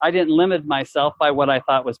I didn't limit myself by what I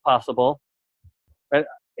thought was possible. But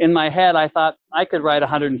in my head, I thought I could ride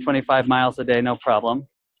 125 miles a day, no problem.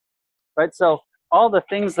 Right? So all the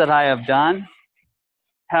things that I have done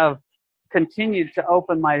have continued to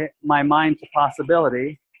open my mind to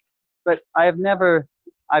possibility. But I've never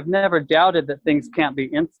doubted that things can't be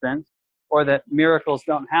instant or that miracles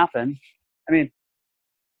don't happen. I mean,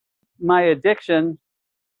 my addiction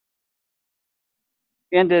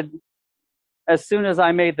ended as soon as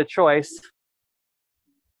I made the choice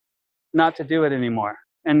not to do it anymore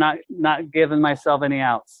and not giving myself any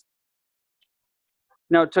outs.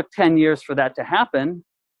 Now, it took 10 years for that to happen,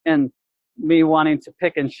 and me wanting to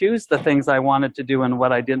pick and choose the things I wanted to do and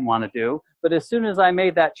what I didn't want to do. But as soon as I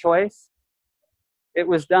made that choice, it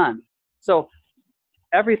was done. So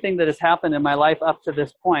everything that has happened in my life up to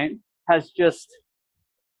this point has just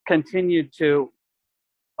continued to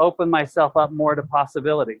open myself up more to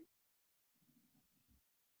possibility.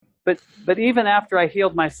 But even after I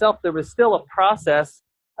healed myself, there was still a process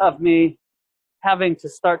of me having to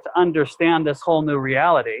start to understand this whole new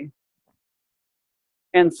reality.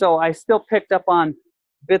 And so I still picked up on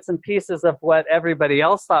bits and pieces of what everybody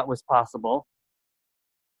else thought was possible.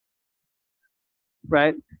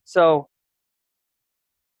 Right? So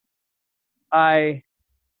I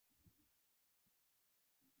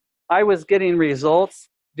was getting results,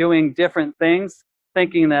 doing different things,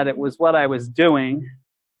 thinking that it was what I was doing,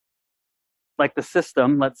 like the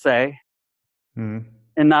system, let's say, and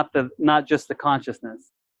not just the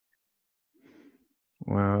consciousness.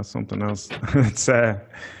 Wow, that's something else.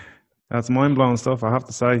 That's mind-blowing stuff, I have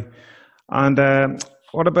to say. And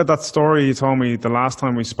what about that story you told me the last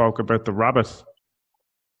time we spoke about the rabbit?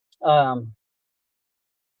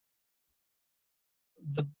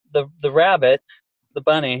 The rabbit, the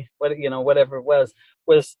bunny, whatever it was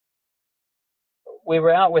we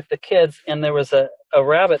were out with the kids, and there was a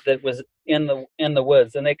rabbit that was in the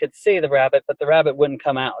woods, and they could see the rabbit, but the rabbit wouldn't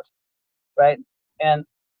come out, right? And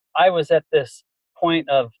I was at this point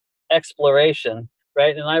of exploration,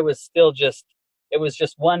 right? And I was still it was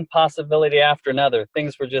just one possibility after another.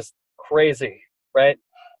 Things were just crazy, right?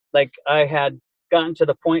 Like I had gotten to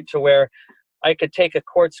the point to where I could take a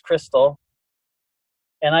quartz crystal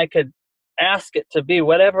and I could ask it to be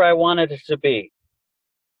whatever I wanted it to be.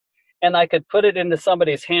 And I could put it into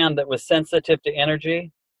somebody's hand that was sensitive to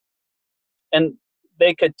energy, and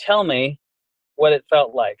they could tell me what it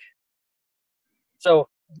felt like. So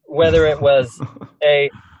whether it was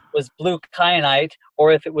blue kyanite,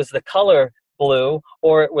 or if it was the color blue,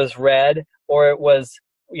 or it was red, or it was,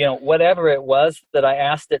 whatever it was that I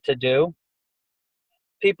asked it to do,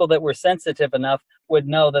 people that were sensitive enough would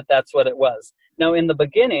know that that's what it was. Now, in the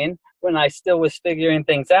beginning, when I still was figuring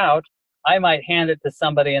things out, I might hand it to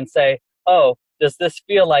somebody and say, oh, does this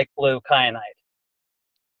feel like blue kyanite?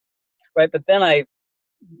 Right? But then I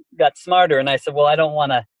got smarter and I said, well, I don't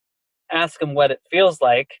want to ask them what it feels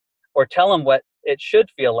like or tell them what it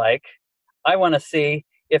should feel like. I want to see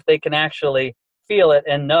if they can actually feel it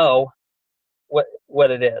and know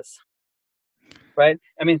what it is. Right?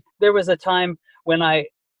 I mean, there was a time when I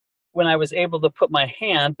was able to put my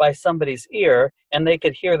hand by somebody's ear and they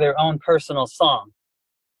could hear their own personal song.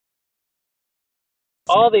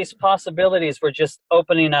 All these possibilities were just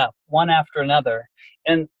opening up one after another.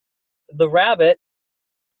 And the rabbit,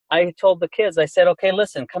 I told the kids, I said, okay,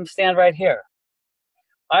 listen, come stand right here.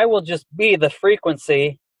 I will just be the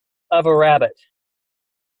frequency of a rabbit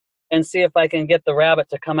and see if I can get the rabbit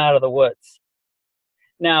to come out of the woods.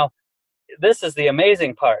 Now, this is the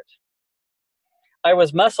amazing part. I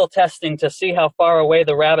was muscle testing to see how far away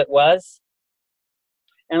the rabbit was.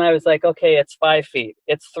 And I was like, okay, it's 5 feet.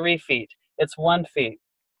 It's 3 feet. It's 1 feet,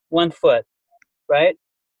 1 foot, right?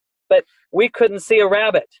 But we couldn't see a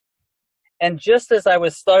rabbit. And just as I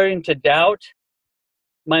was starting to doubt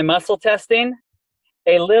my muscle testing,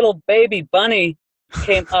 a little baby bunny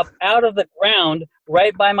came up out of the ground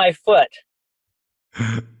right by my foot.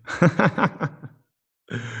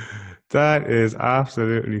 That is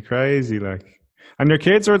absolutely crazy. And your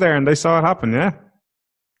kids were there and they saw it happen, yeah?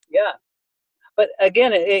 Yeah. But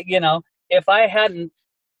again, if I hadn't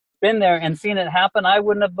been there and seen it happen, I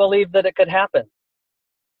wouldn't have believed that it could happen.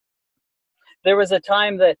 There was a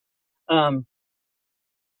time that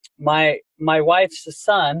my wife's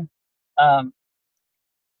son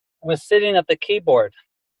was sitting at the keyboard,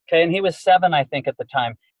 okay, and he was 7, I think, at the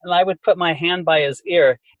time, and I would put my hand by his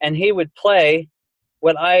ear, and he would play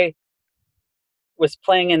what I was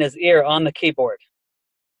playing in his ear on the keyboard.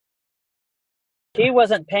 He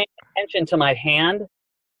wasn't paying attention to my hand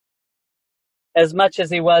as much as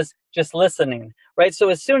he was just listening, right? So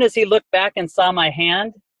as soon as he looked back and saw my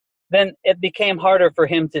hand, then it became harder for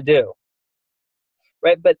him to do,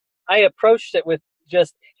 right? But I approached it with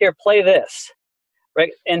just, here, play this,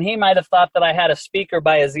 right? And he might have thought that I had a speaker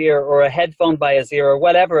by his ear or a headphone by his ear or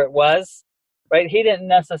whatever it was, right? He didn't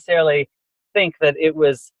necessarily think that it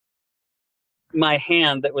was my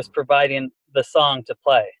hand that was providing the song to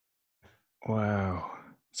play. Wow.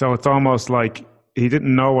 So it's almost like he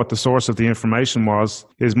didn't know what the source of the information was.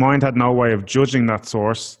 His mind had no way of judging that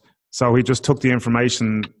source. So he just took the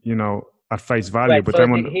information, you know, at face value. Right. But So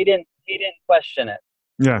then when he didn't question it.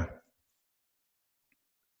 yeah.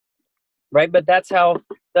 Right. But that's how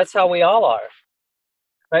we all are.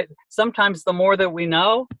 Right. Sometimes the more that we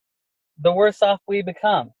know, the worse off we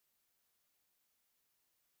become.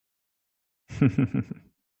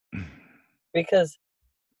 Because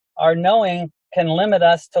our knowing can limit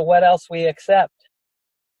us to what else we accept.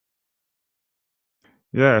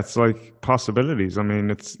 Yeah, it's like possibilities. I mean,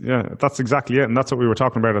 that's exactly it. And that's what we were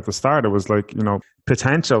talking about at the start. It was like, you know,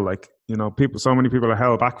 potential, like, you know, so many people are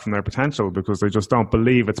held back from their potential because they just don't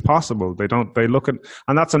believe it's possible. They look at,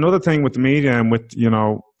 and that's another thing with the media and with, you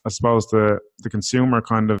know, I suppose the consumer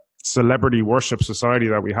kind of celebrity worship society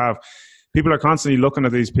that we have. People are constantly looking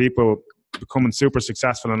at these people becoming super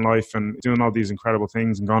successful in life and doing all these incredible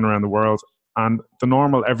things and going around the world. And the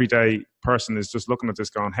normal everyday person is just looking at this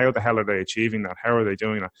going, how the hell are they achieving that? How are they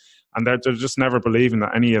doing that? And they're just never believing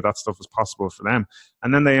that any of that stuff is possible for them.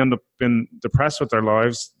 And then they end up being depressed with their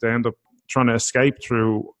lives. They end up trying to escape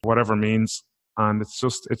through whatever means. And it's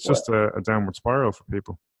just a downward spiral for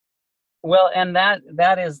people. Well, and that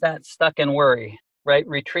is that stuck in worry, right?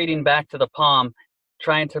 Retreating back to the palm,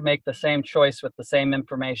 trying to make the same choice with the same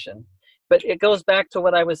information. But it goes back to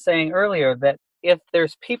what I was saying earlier, that if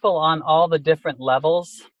there's people on all the different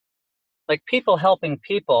levels, like people helping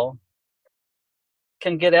people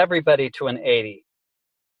can get everybody to an 80.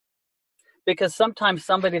 Because sometimes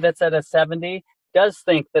somebody that's at a 70 does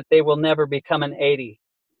think that they will never become an 80.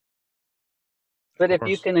 But if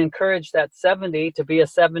you can encourage that 70 to be a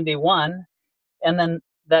 71, and then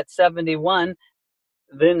that 71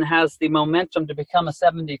 then has the momentum to become a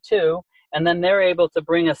 72, and then they're able to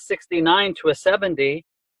bring a 69 to a 70,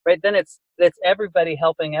 right? Then it's everybody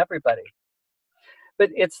helping everybody.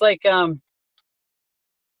 But it's like,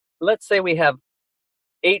 let's say we have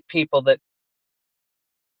 8 people that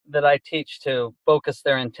I teach to focus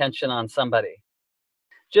their intention on somebody.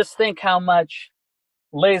 Just think how much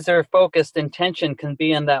laser focused intention can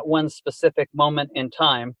be in that one specific moment in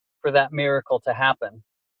time for that miracle to happen.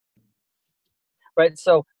 Right?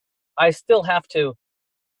 So I still have to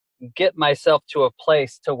get myself to a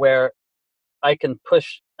place to where I can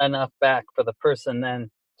push enough back for the person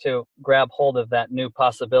then to grab hold of that new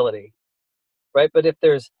possibility. Right? But if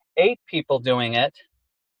there's 8 people doing it,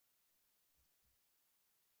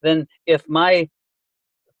 then if my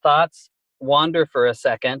thoughts wander for a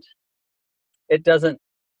second, it doesn't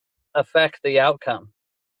affect the outcome.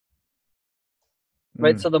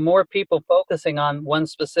 Right? So the more people focusing on one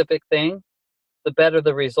specific thing, the better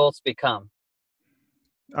the results become.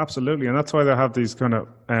 Absolutely. And that's why they have these kind of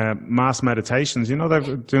mass meditations. You know,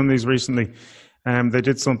 they've doing these recently. They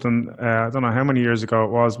did something, I don't know how many years ago it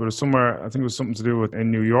was, but it was somewhere, I think it was something to do with in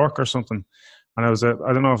New York or something. And it was, I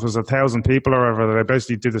don't know if it was 1,000 people or whatever, they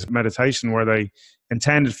basically did this meditation where they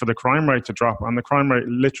intended for the crime rate to drop. And the crime rate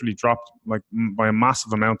literally dropped like by a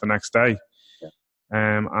massive amount the next day. Yeah.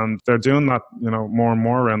 And they're doing that, you know, more and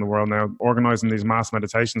more around the world now, organizing these mass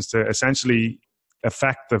meditations to essentially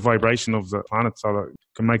affect the vibration of the planet so that it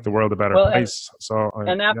can make the world a better place.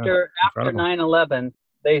 After 9/11,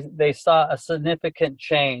 they saw a significant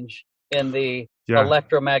change in the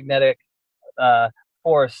electromagnetic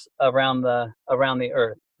force around the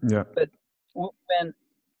earth. Yeah. But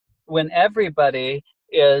when everybody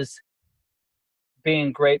is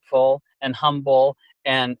being grateful and humble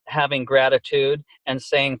and having gratitude and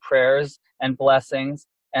saying prayers and blessings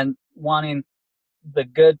and wanting the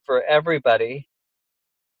good for everybody,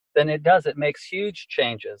 then it makes huge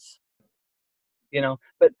changes. You know,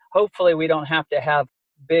 but hopefully we don't have to have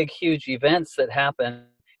big, huge events that happen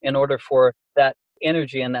in order for that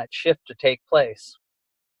energy and that shift to take place.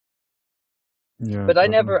 Yeah, but I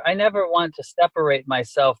never want to separate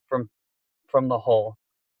myself from the whole.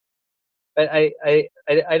 I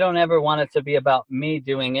don't ever want it to be about me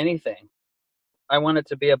doing anything. I want it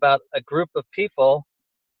to be about a group of people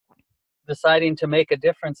deciding to make a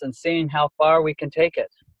difference and seeing how far we can take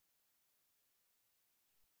it.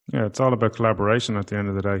 Yeah, it's all about collaboration at the end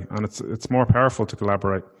of the day, and it's more powerful to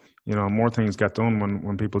collaborate. You know, more things get done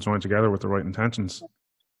when people join together with the right intentions.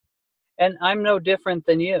 And I'm no different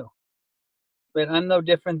than you, but I'm no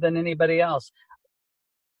different than anybody else.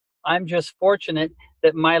 I'm just fortunate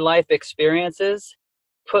that my life experiences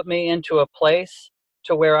put me into a place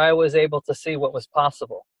to where I was able to see what was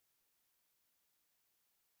possible,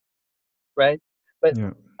 right? But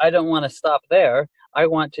Yeah. I don't want to stop there. I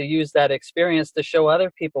want to use that experience to show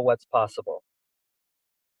other people what's possible.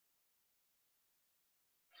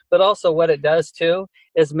 But also what it does too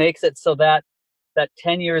is makes it so that that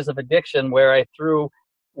 10 years of addiction where I threw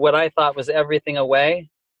what I thought was everything away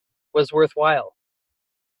was worthwhile,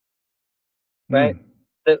 right? Mm.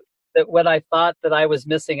 That that what I thought that I was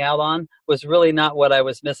missing out on was really not what I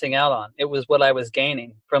was missing out on. It was what I was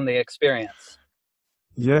gaining from the experience.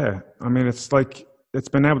 Yeah. I mean, it's like it's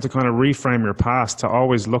been able to kind of reframe your past to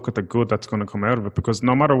always look at the good that's going to come out of it, because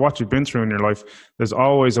no matter what you've been through in your life, there's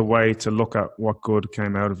always a way to look at what good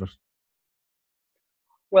came out of it.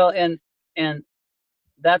 Well, and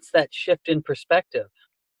that's that shift in perspective.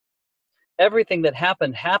 Everything that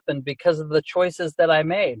happened because of the choices that I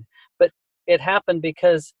made. But it happened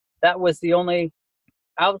because that was the only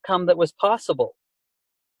outcome that was possible.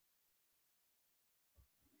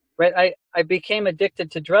 Right? I became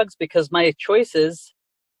addicted to drugs because my choices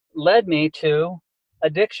led me to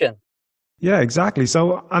addiction. Yeah, exactly.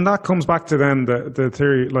 So, and that comes back to then the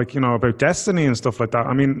theory, like, you know, about destiny and stuff like that.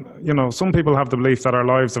 I mean, you know, some people have the belief that our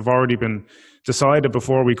lives have already been decided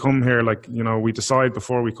before we come here. Like, you know, we decide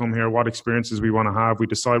before we come here what experiences we want to have. We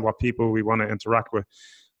decide what people we want to interact with.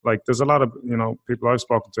 Like, there's a lot of, you know, people I've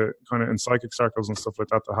spoken to kind of in psychic circles and stuff like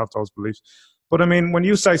that that have those beliefs. But I mean, when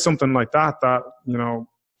you say something like that, you know,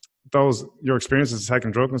 those your experiences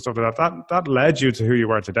taking drugs and stuff like that led you to who you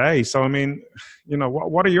are today. So I mean, you know,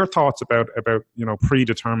 what are your thoughts about you know,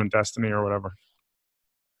 predetermined destiny or whatever?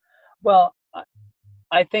 Well,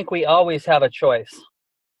 I think we always have a choice.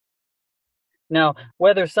 Now,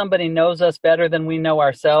 whether somebody knows us better than we know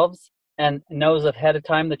ourselves and knows ahead of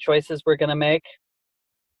time the choices we're going to make,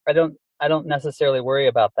 I don't necessarily worry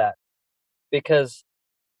about that, because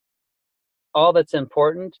all that's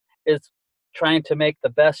important is trying to make the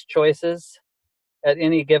best choices at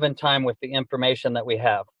any given time with the information that we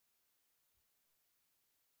have.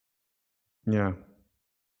 Yeah.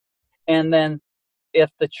 And then if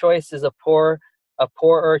the choice is a poorer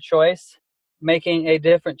choice, making a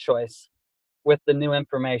different choice with the new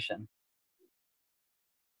information.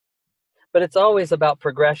 But it's always about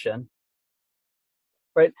progression,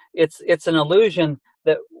 right? It's an illusion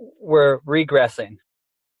that we're regressing.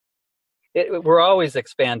 We're always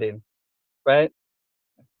expanding, right?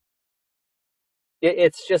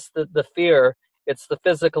 It's just the fear, it's the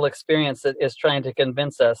physical experience that is trying to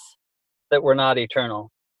convince us that we're not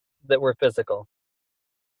eternal, that we're physical,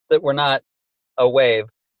 that we're not a wave,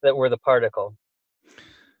 that we're the particle.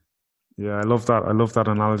 Yeah, I love that. I love that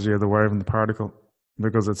analogy of the wave and the particle,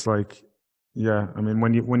 because it's like, yeah, I mean,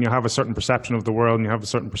 when you have a certain perception of the world and you have a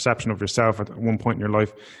certain perception of yourself at one point in your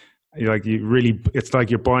life, you really, it's like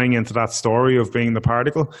you're buying into that story of being the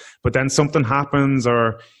particle. But then something happens,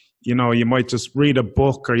 or you know, you might just read a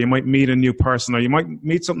book, or you might meet a new person, or you might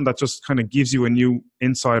meet something that just kind of gives you a new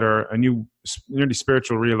insight or a new nearly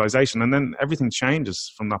spiritual realization, and then everything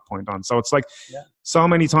changes from that point on. So it's like, Yeah. so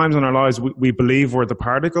many times in our lives we believe we're the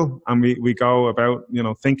particle, and we go about, you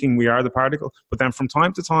know, thinking we are the particle, but then from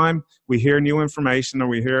time to time we hear new information, or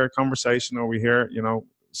we hear a conversation, or we hear, you know,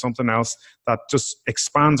 something else that just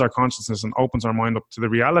expands our consciousness and opens our mind up to the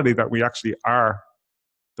reality that we actually are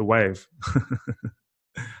the wave.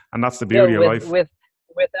 And that's the beauty of life.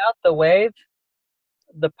 Without the wave,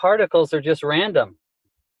 the particles are just random,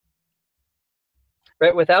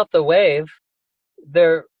 right? Without the wave,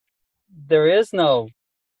 there is no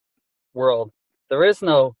world, there is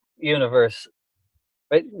no universe,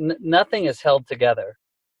 right? Nothing is held together.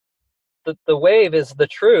 The wave is the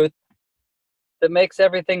truth that makes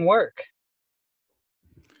everything work,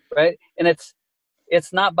 right? And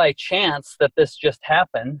it's not by chance that this just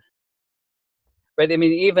happened, right? I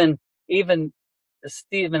mean, even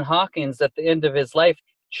Stephen Hawking at the end of his life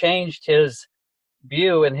changed his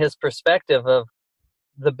view and his perspective of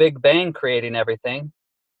the Big Bang creating everything.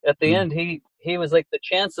 At the end, he was like, the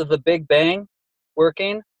chance of the Big Bang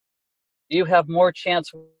working, you have more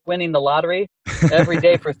chance winning the lottery every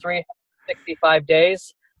day for 365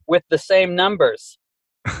 days with the same numbers,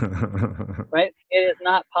 right? It is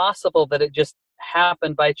not possible that it just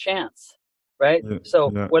happened by chance, right? Yeah,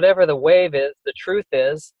 So yeah. whatever the wave is, the truth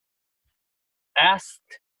is, ask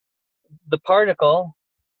the particle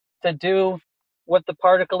to do what the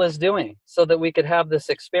particle is doing so that we could have this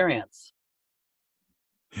experience.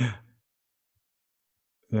 Yeah,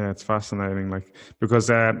 it's fascinating. Like, because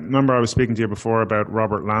remember I was speaking to you before about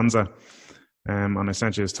Robert Lanza, on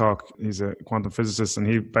essentially his talk. He's a quantum physicist, and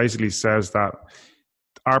he basically says that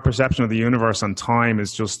our perception of the universe and time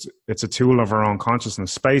is just, it's a tool of our own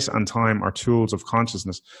consciousness. Space and time are tools of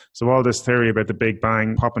consciousness. So all this theory about the Big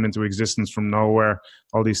Bang popping into existence from nowhere,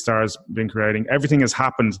 all these stars being creating, everything has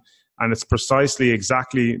happened, and it's precisely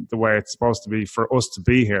exactly the way it's supposed to be for us to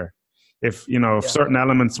be here. If, you know, if certain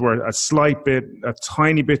elements were a slight bit, a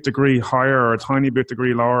tiny bit degree higher or a tiny bit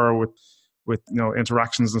degree lower with you know,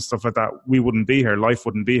 interactions and stuff like that, we wouldn't be here. Life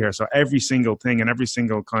wouldn't be here. So every single thing and every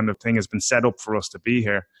single kind of thing has been set up for us to be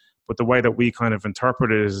here. But the way that we kind of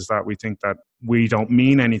interpret it is that we think that we don't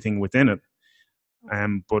mean anything within it.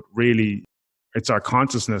 But really, it's our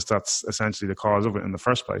consciousness that's essentially the cause of it in the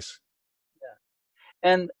first place.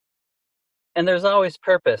 Yeah. And there's always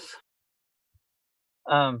purpose.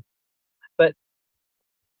 But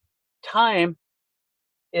time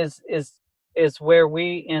is where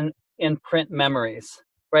we imprint memories,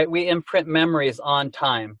 right? We imprint memories on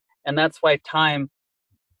time, and that's why time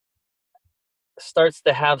starts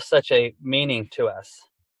to have such a meaning to us.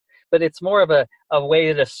 But it's more of a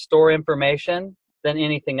way to store information than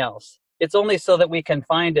anything else. It's only so that we can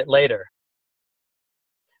find it later,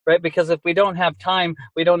 right? Because if we don't have time,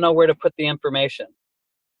 we don't know where to put the information.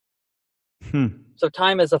 So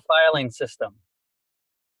time is a filing system.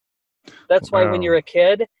 That's why when you're a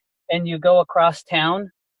kid and you go across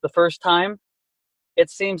town the first time, it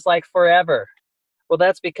seems like forever. Well,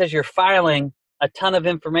 that's because you're filing a ton of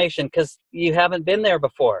information because you haven't been there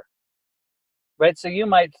before, right? So you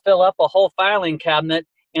might fill up a whole filing cabinet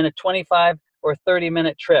in a 25 or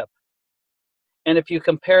 30-minute trip. And if you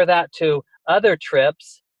compare that to other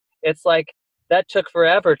trips, it's like that took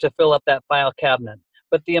forever to fill up that file cabinet.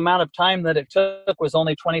 But the amount of time that it took was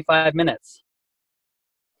only 25 minutes.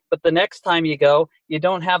 But the next time you go, you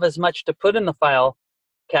don't have as much to put in the file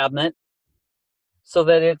cabinet, so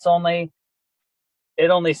that it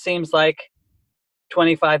only seems like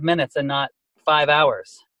 25 minutes and not 5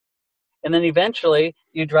 hours. And then eventually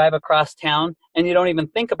you drive across town and you don't even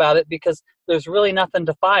think about it because there's really nothing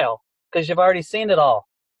to file because you've already seen it all.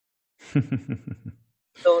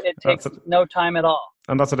 So it takes no time at all.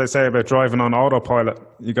 And that's what I say about driving on autopilot.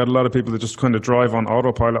 You got a lot of people that just kind of drive on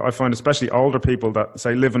autopilot. I find especially older people that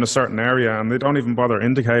say live in a certain area and they don't even bother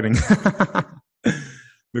indicating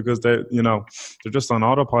because they're just on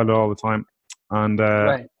autopilot all the time. And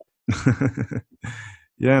right.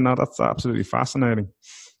 Yeah, no, that's absolutely fascinating.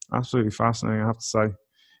 Absolutely fascinating, I have to say.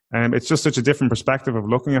 It's just such a different perspective of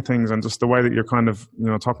looking at things, and just the way that you're kind of,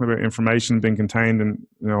 talking about information being contained in,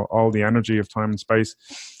 all the energy of time and space,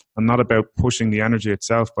 and not about pushing the energy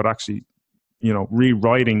itself, but actually,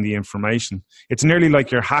 rewriting the information. It's nearly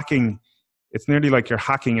like you're hacking. It's nearly like you're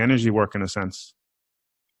hacking energy work in a sense.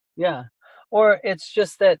 Yeah, or it's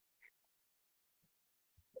just that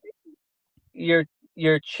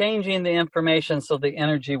you're changing the information so the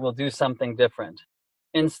energy will do something different,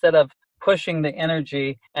 instead of pushing the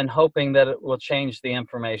energy and hoping that it will change the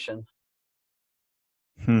information.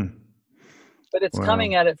 But it's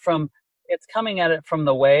coming at it from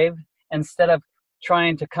the wave instead of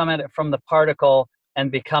trying to come at it from the particle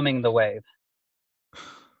and becoming the wave.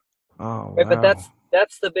 Oh, right? wow. But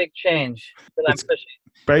that's the big change that I'm pushing.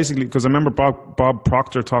 Basically, because I remember Bob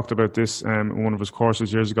Proctor talked about this in one of his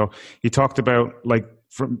courses years ago. He talked about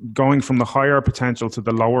going from the higher potential to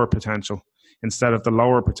the lower potential, instead of the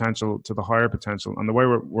lower potential to the higher potential. And the way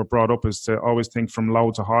we're brought up is to always think from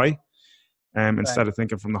low to high, instead of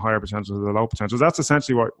thinking from the higher potential to the low potential. That's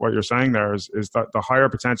essentially what you're saying there is that the higher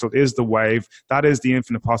potential is the wave, that is the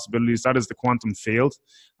infinite possibilities, that is the quantum field,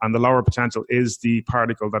 and the lower potential is the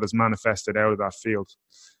particle that is manifested out of that field.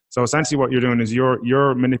 So essentially what you're doing is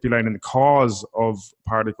you're manipulating the cause of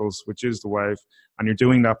particles, which is the wave, and you're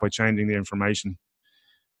doing that by changing the information.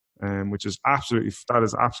 Which is absolutely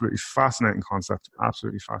fascinating concept.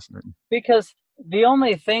 Absolutely fascinating. Because the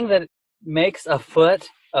only thing that makes a foot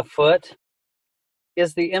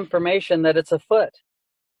is the information that it's a foot.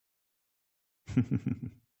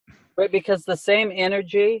 Right? Because the same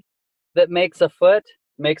energy that makes a foot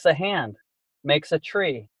makes a hand, makes a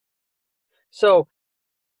tree. So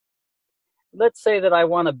let's say that I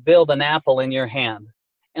want to build an apple in your hand,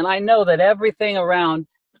 and I know that everything around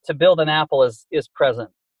to build an apple is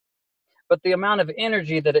present. But the amount of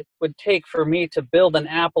energy that it would take for me to build an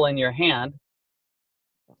apple in your hand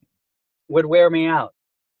would wear me out.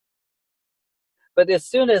 But as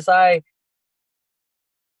soon as I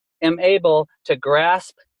am able to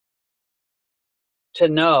grasp, to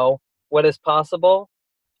know, what is possible,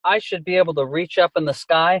 I should be able to reach up in the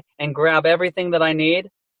sky and grab everything that I need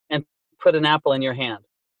and put an apple in your hand.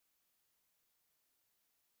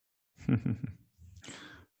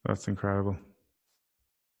 That's incredible.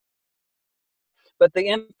 But the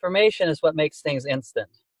information is what makes things instant.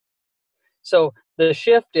 So the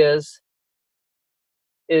shift is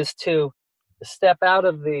to step out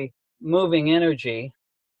of the moving energy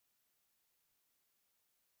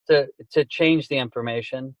to change the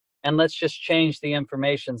information, and let's just change the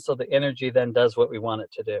information so the energy then does what we want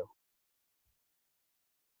it to do.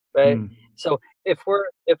 Right? So if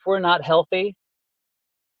we're not healthy,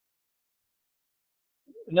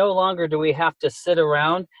 no longer do we have to sit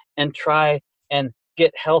around and try and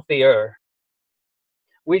get healthier.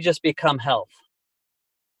 We just become health.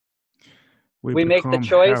 We make the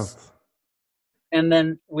choice, health. And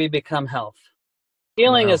then we become health.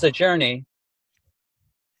 Healing is a journey.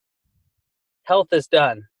 Health is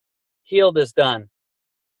done. Healed is done.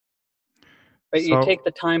 But you take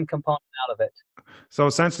the time component out of it. So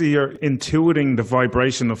essentially you're intuiting the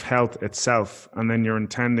vibration of health itself, and then you're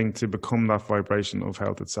intending to become that vibration of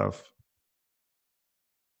health itself.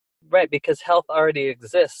 Right, because health already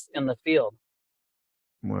exists in the field.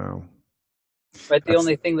 Wow. Right, the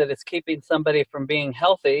only thing that is keeping somebody from being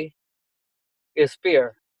healthy is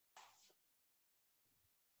fear.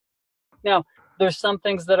 Now, there's some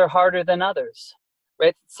things that are harder than others,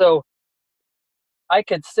 right? So I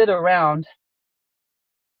could sit around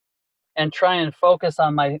and try and focus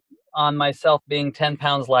on myself being 10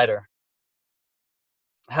 pounds lighter,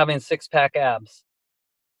 having 6-pack abs.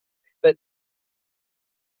 But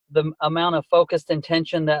the amount of focused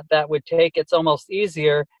intention that would take, it's almost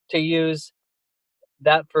easier to use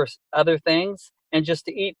that for other things and just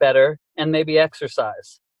to eat better and maybe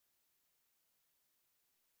exercise.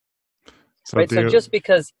 So, right? So just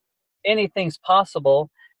because anything's possible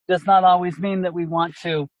does not always mean that we want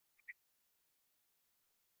to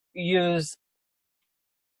use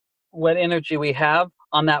what energy we have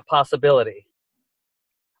on that possibility.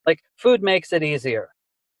 Like food makes it easier.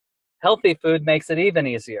 Healthy food makes it even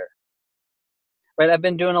easier. Right? I've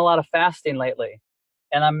been doing a lot of fasting lately,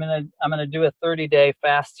 and I'm gonna do a 30-day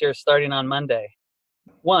fast here starting on Monday.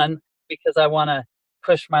 1, because I want to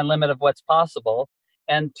push my limit of what's possible,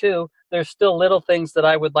 and 2, there's still little things that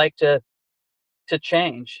I would like to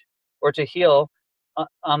change or to heal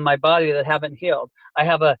on my body that haven't healed. I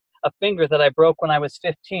have a finger that I broke when I was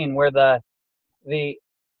 15, where the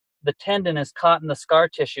tendon is caught in the scar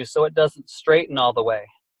tissue, so it doesn't straighten all the way.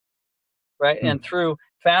 Right? And through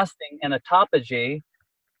fasting and autophagy,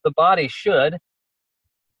 the body should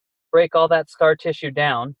break all that scar tissue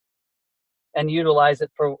down and utilize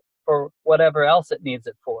it for whatever else it needs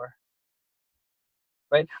it for.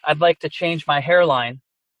 Right? I'd like to change my hairline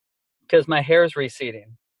because my hair is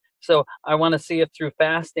receding. So I want to see if through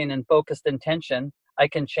fasting and focused intention, I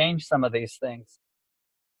can change some of these things.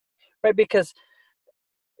 Right? Because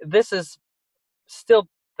this is still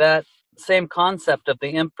that same concept of the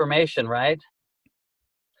information, right?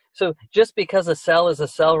 So just because a cell is a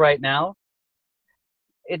cell right now,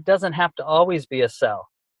 it doesn't have to always be a cell.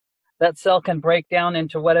 That cell can break down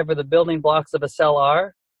into whatever the building blocks of a cell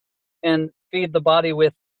are and feed the body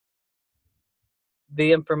with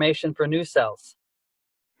the information for new cells.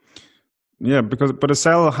 Yeah, but a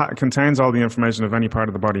cell contains all the information of any part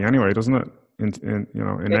of the body anyway, doesn't it?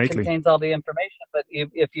 Innately. It contains all the information, but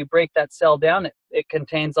if you break that cell down, it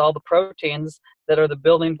contains all the proteins that are the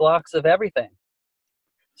building blocks of everything.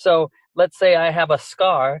 So let's say I have a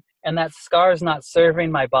scar, and that scar is not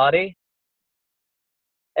serving my body.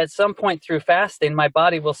 At some point through fasting, my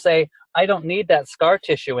body will say, I don't need that scar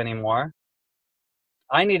tissue anymore.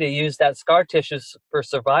 I need to use that scar tissue for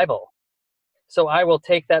survival. So I will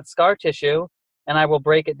take that scar tissue and I will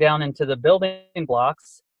break it down into the building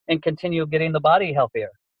blocks and continue getting the body healthier.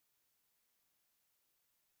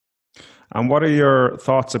 And what are your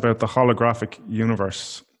thoughts about the holographic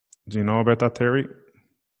universe? Do you know about that theory?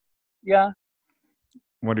 Yeah.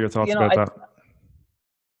 What are your thoughts about that?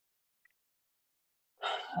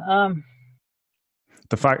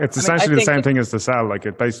 The fact it's essentially the same thing as the cell. Like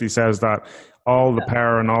it basically says that all the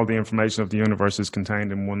power and all the information of the universe is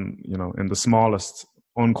contained in one, in the smallest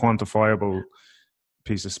unquantifiable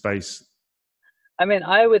piece of space. I mean,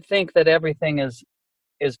 I would think that everything is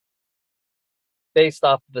based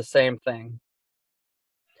off of the same thing.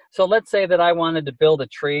 So let's say that I wanted to build a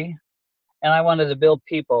tree, and I wanted to build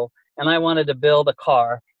people, and I wanted to build a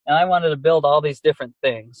car, and I wanted to build all these different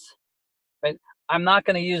things. Right? I'm not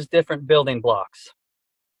going to use different building blocks.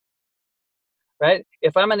 Right?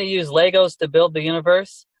 If I'm going to use Legos to build the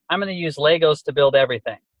universe, I'm going to use Legos to build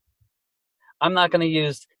everything. I'm not going to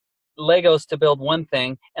use Legos to build one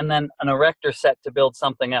thing and then an erector set to build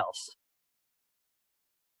something else.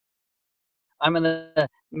 I'm going to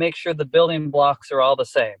make sure the building blocks are all the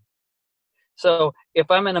same. So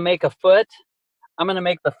if I'm going to make a foot, I'm going to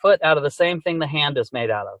make the foot out of the same thing the hand is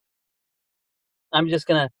made out of. I'm just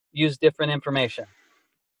going to use different information.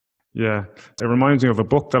 Yeah. It reminds me of a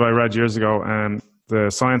book that I read years ago,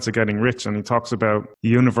 The Science of Getting Rich, and he talks about the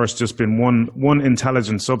universe just being one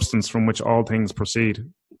intelligent substance from which all things proceed.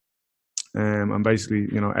 And basically,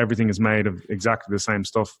 everything is made of exactly the same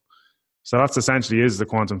stuff. So that's essentially is the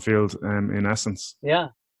quantum field in essence. Yeah.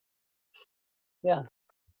 Yeah.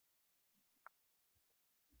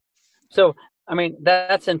 So, I mean,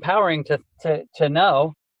 that's empowering to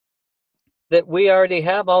know that we already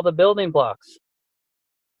have all the building blocks.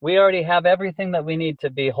 We already have everything that we need to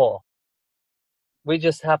be whole. We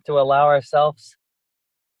just have to allow ourselves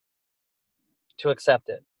to accept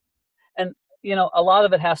it. And, a lot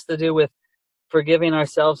of it has to do with forgiving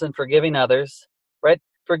ourselves and forgiving others, right?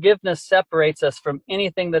 Forgiveness separates us from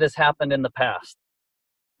anything that has happened in the past,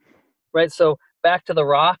 right? So back to the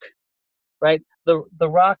rock, right? The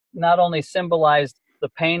rock not only symbolized the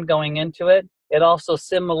pain going into it, it also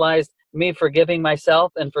symbolized me forgiving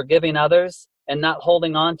myself and forgiving others and not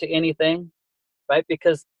holding on to anything, right?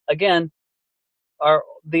 Because again,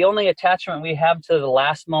 the only attachment we have to the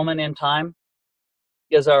last moment in time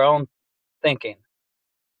is our own thinking.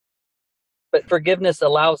 But forgiveness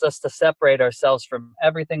allows us to separate ourselves from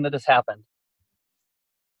everything that has happened,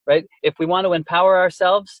 right? If we want to empower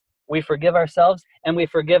ourselves, we forgive ourselves and we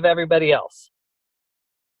forgive everybody else.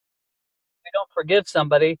 If we don't forgive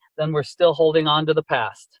somebody, then we're still holding on to the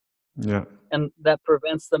past. Yeah. And that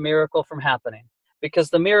prevents the miracle from happening, because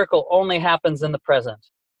the miracle only happens in the present.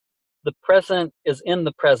 The present is in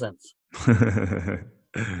the presence.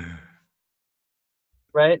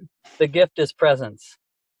 Right? The gift is presence.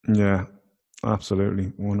 Yeah, absolutely.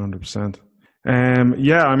 100%.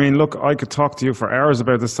 Yeah, I mean, look, I could talk to you for hours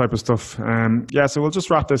about this type of stuff. Yeah, so we'll just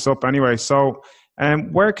wrap this up anyway. So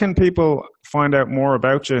where can people find out more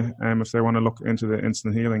about you if they want to look into the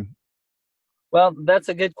instant healing? Well, that's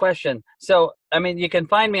a good question. So, I mean, you can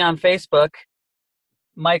find me on Facebook,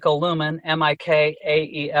 Michael Luhman,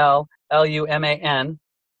 Mikael Luhman.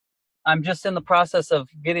 I'm just in the process of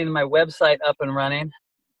getting my website up and running.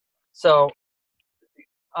 So,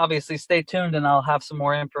 obviously, stay tuned and I'll have some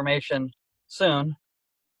more information soon.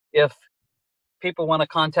 If people want to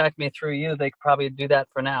contact me through you, they could probably do that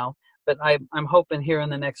for now. But I'm hoping here in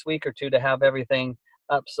the next week or two to have everything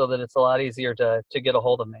up so that it's a lot easier to get a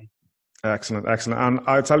hold of me. Excellent. And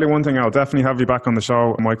I'll tell you one thing, I'll definitely have you back on the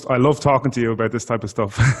show, Mike. I love talking to you about this type of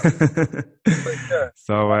stuff. For sure.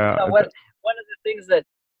 So one of the things that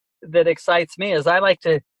excites me is I like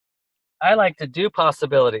to do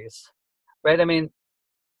possibilities, right? I mean,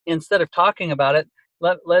 instead of talking about it,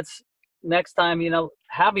 let's next time,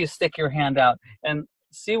 have you stick your hand out and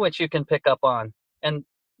see what you can pick up on and,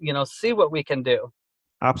 see what we can do.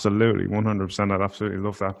 Absolutely, 100%. I'd absolutely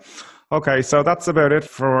love that. Okay, so that's about it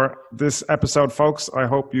for this episode, folks. I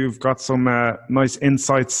hope you've got some nice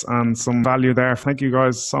insights and some value there. Thank you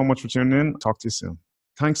guys so much for tuning in. Talk to you soon.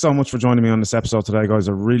 Thanks so much for joining me on this episode today, guys.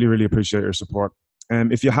 I really, really appreciate your support.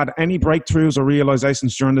 If you had any breakthroughs or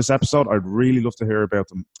realizations during this episode, I'd really love to hear about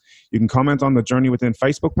them. You can comment on the Journey Within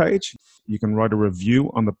Facebook page. You can write a review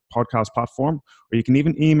on the podcast platform, or you can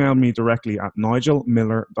even email me directly at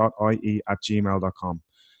nigelmiller.ie@gmail.com.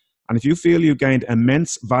 And if you feel you gained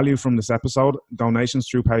immense value from this episode, donations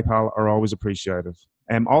through PayPal are always appreciated.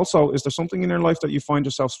 Also, is there something in your life that you find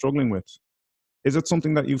yourself struggling with? Is it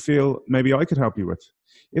something that you feel maybe I could help you with?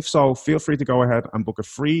 If so, feel free to go ahead and book a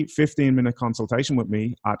free 15-minute consultation with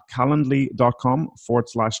me at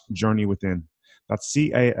calendly.com/journeywithin. That's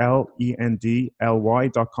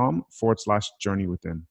CALENDLY.com/journeywithin.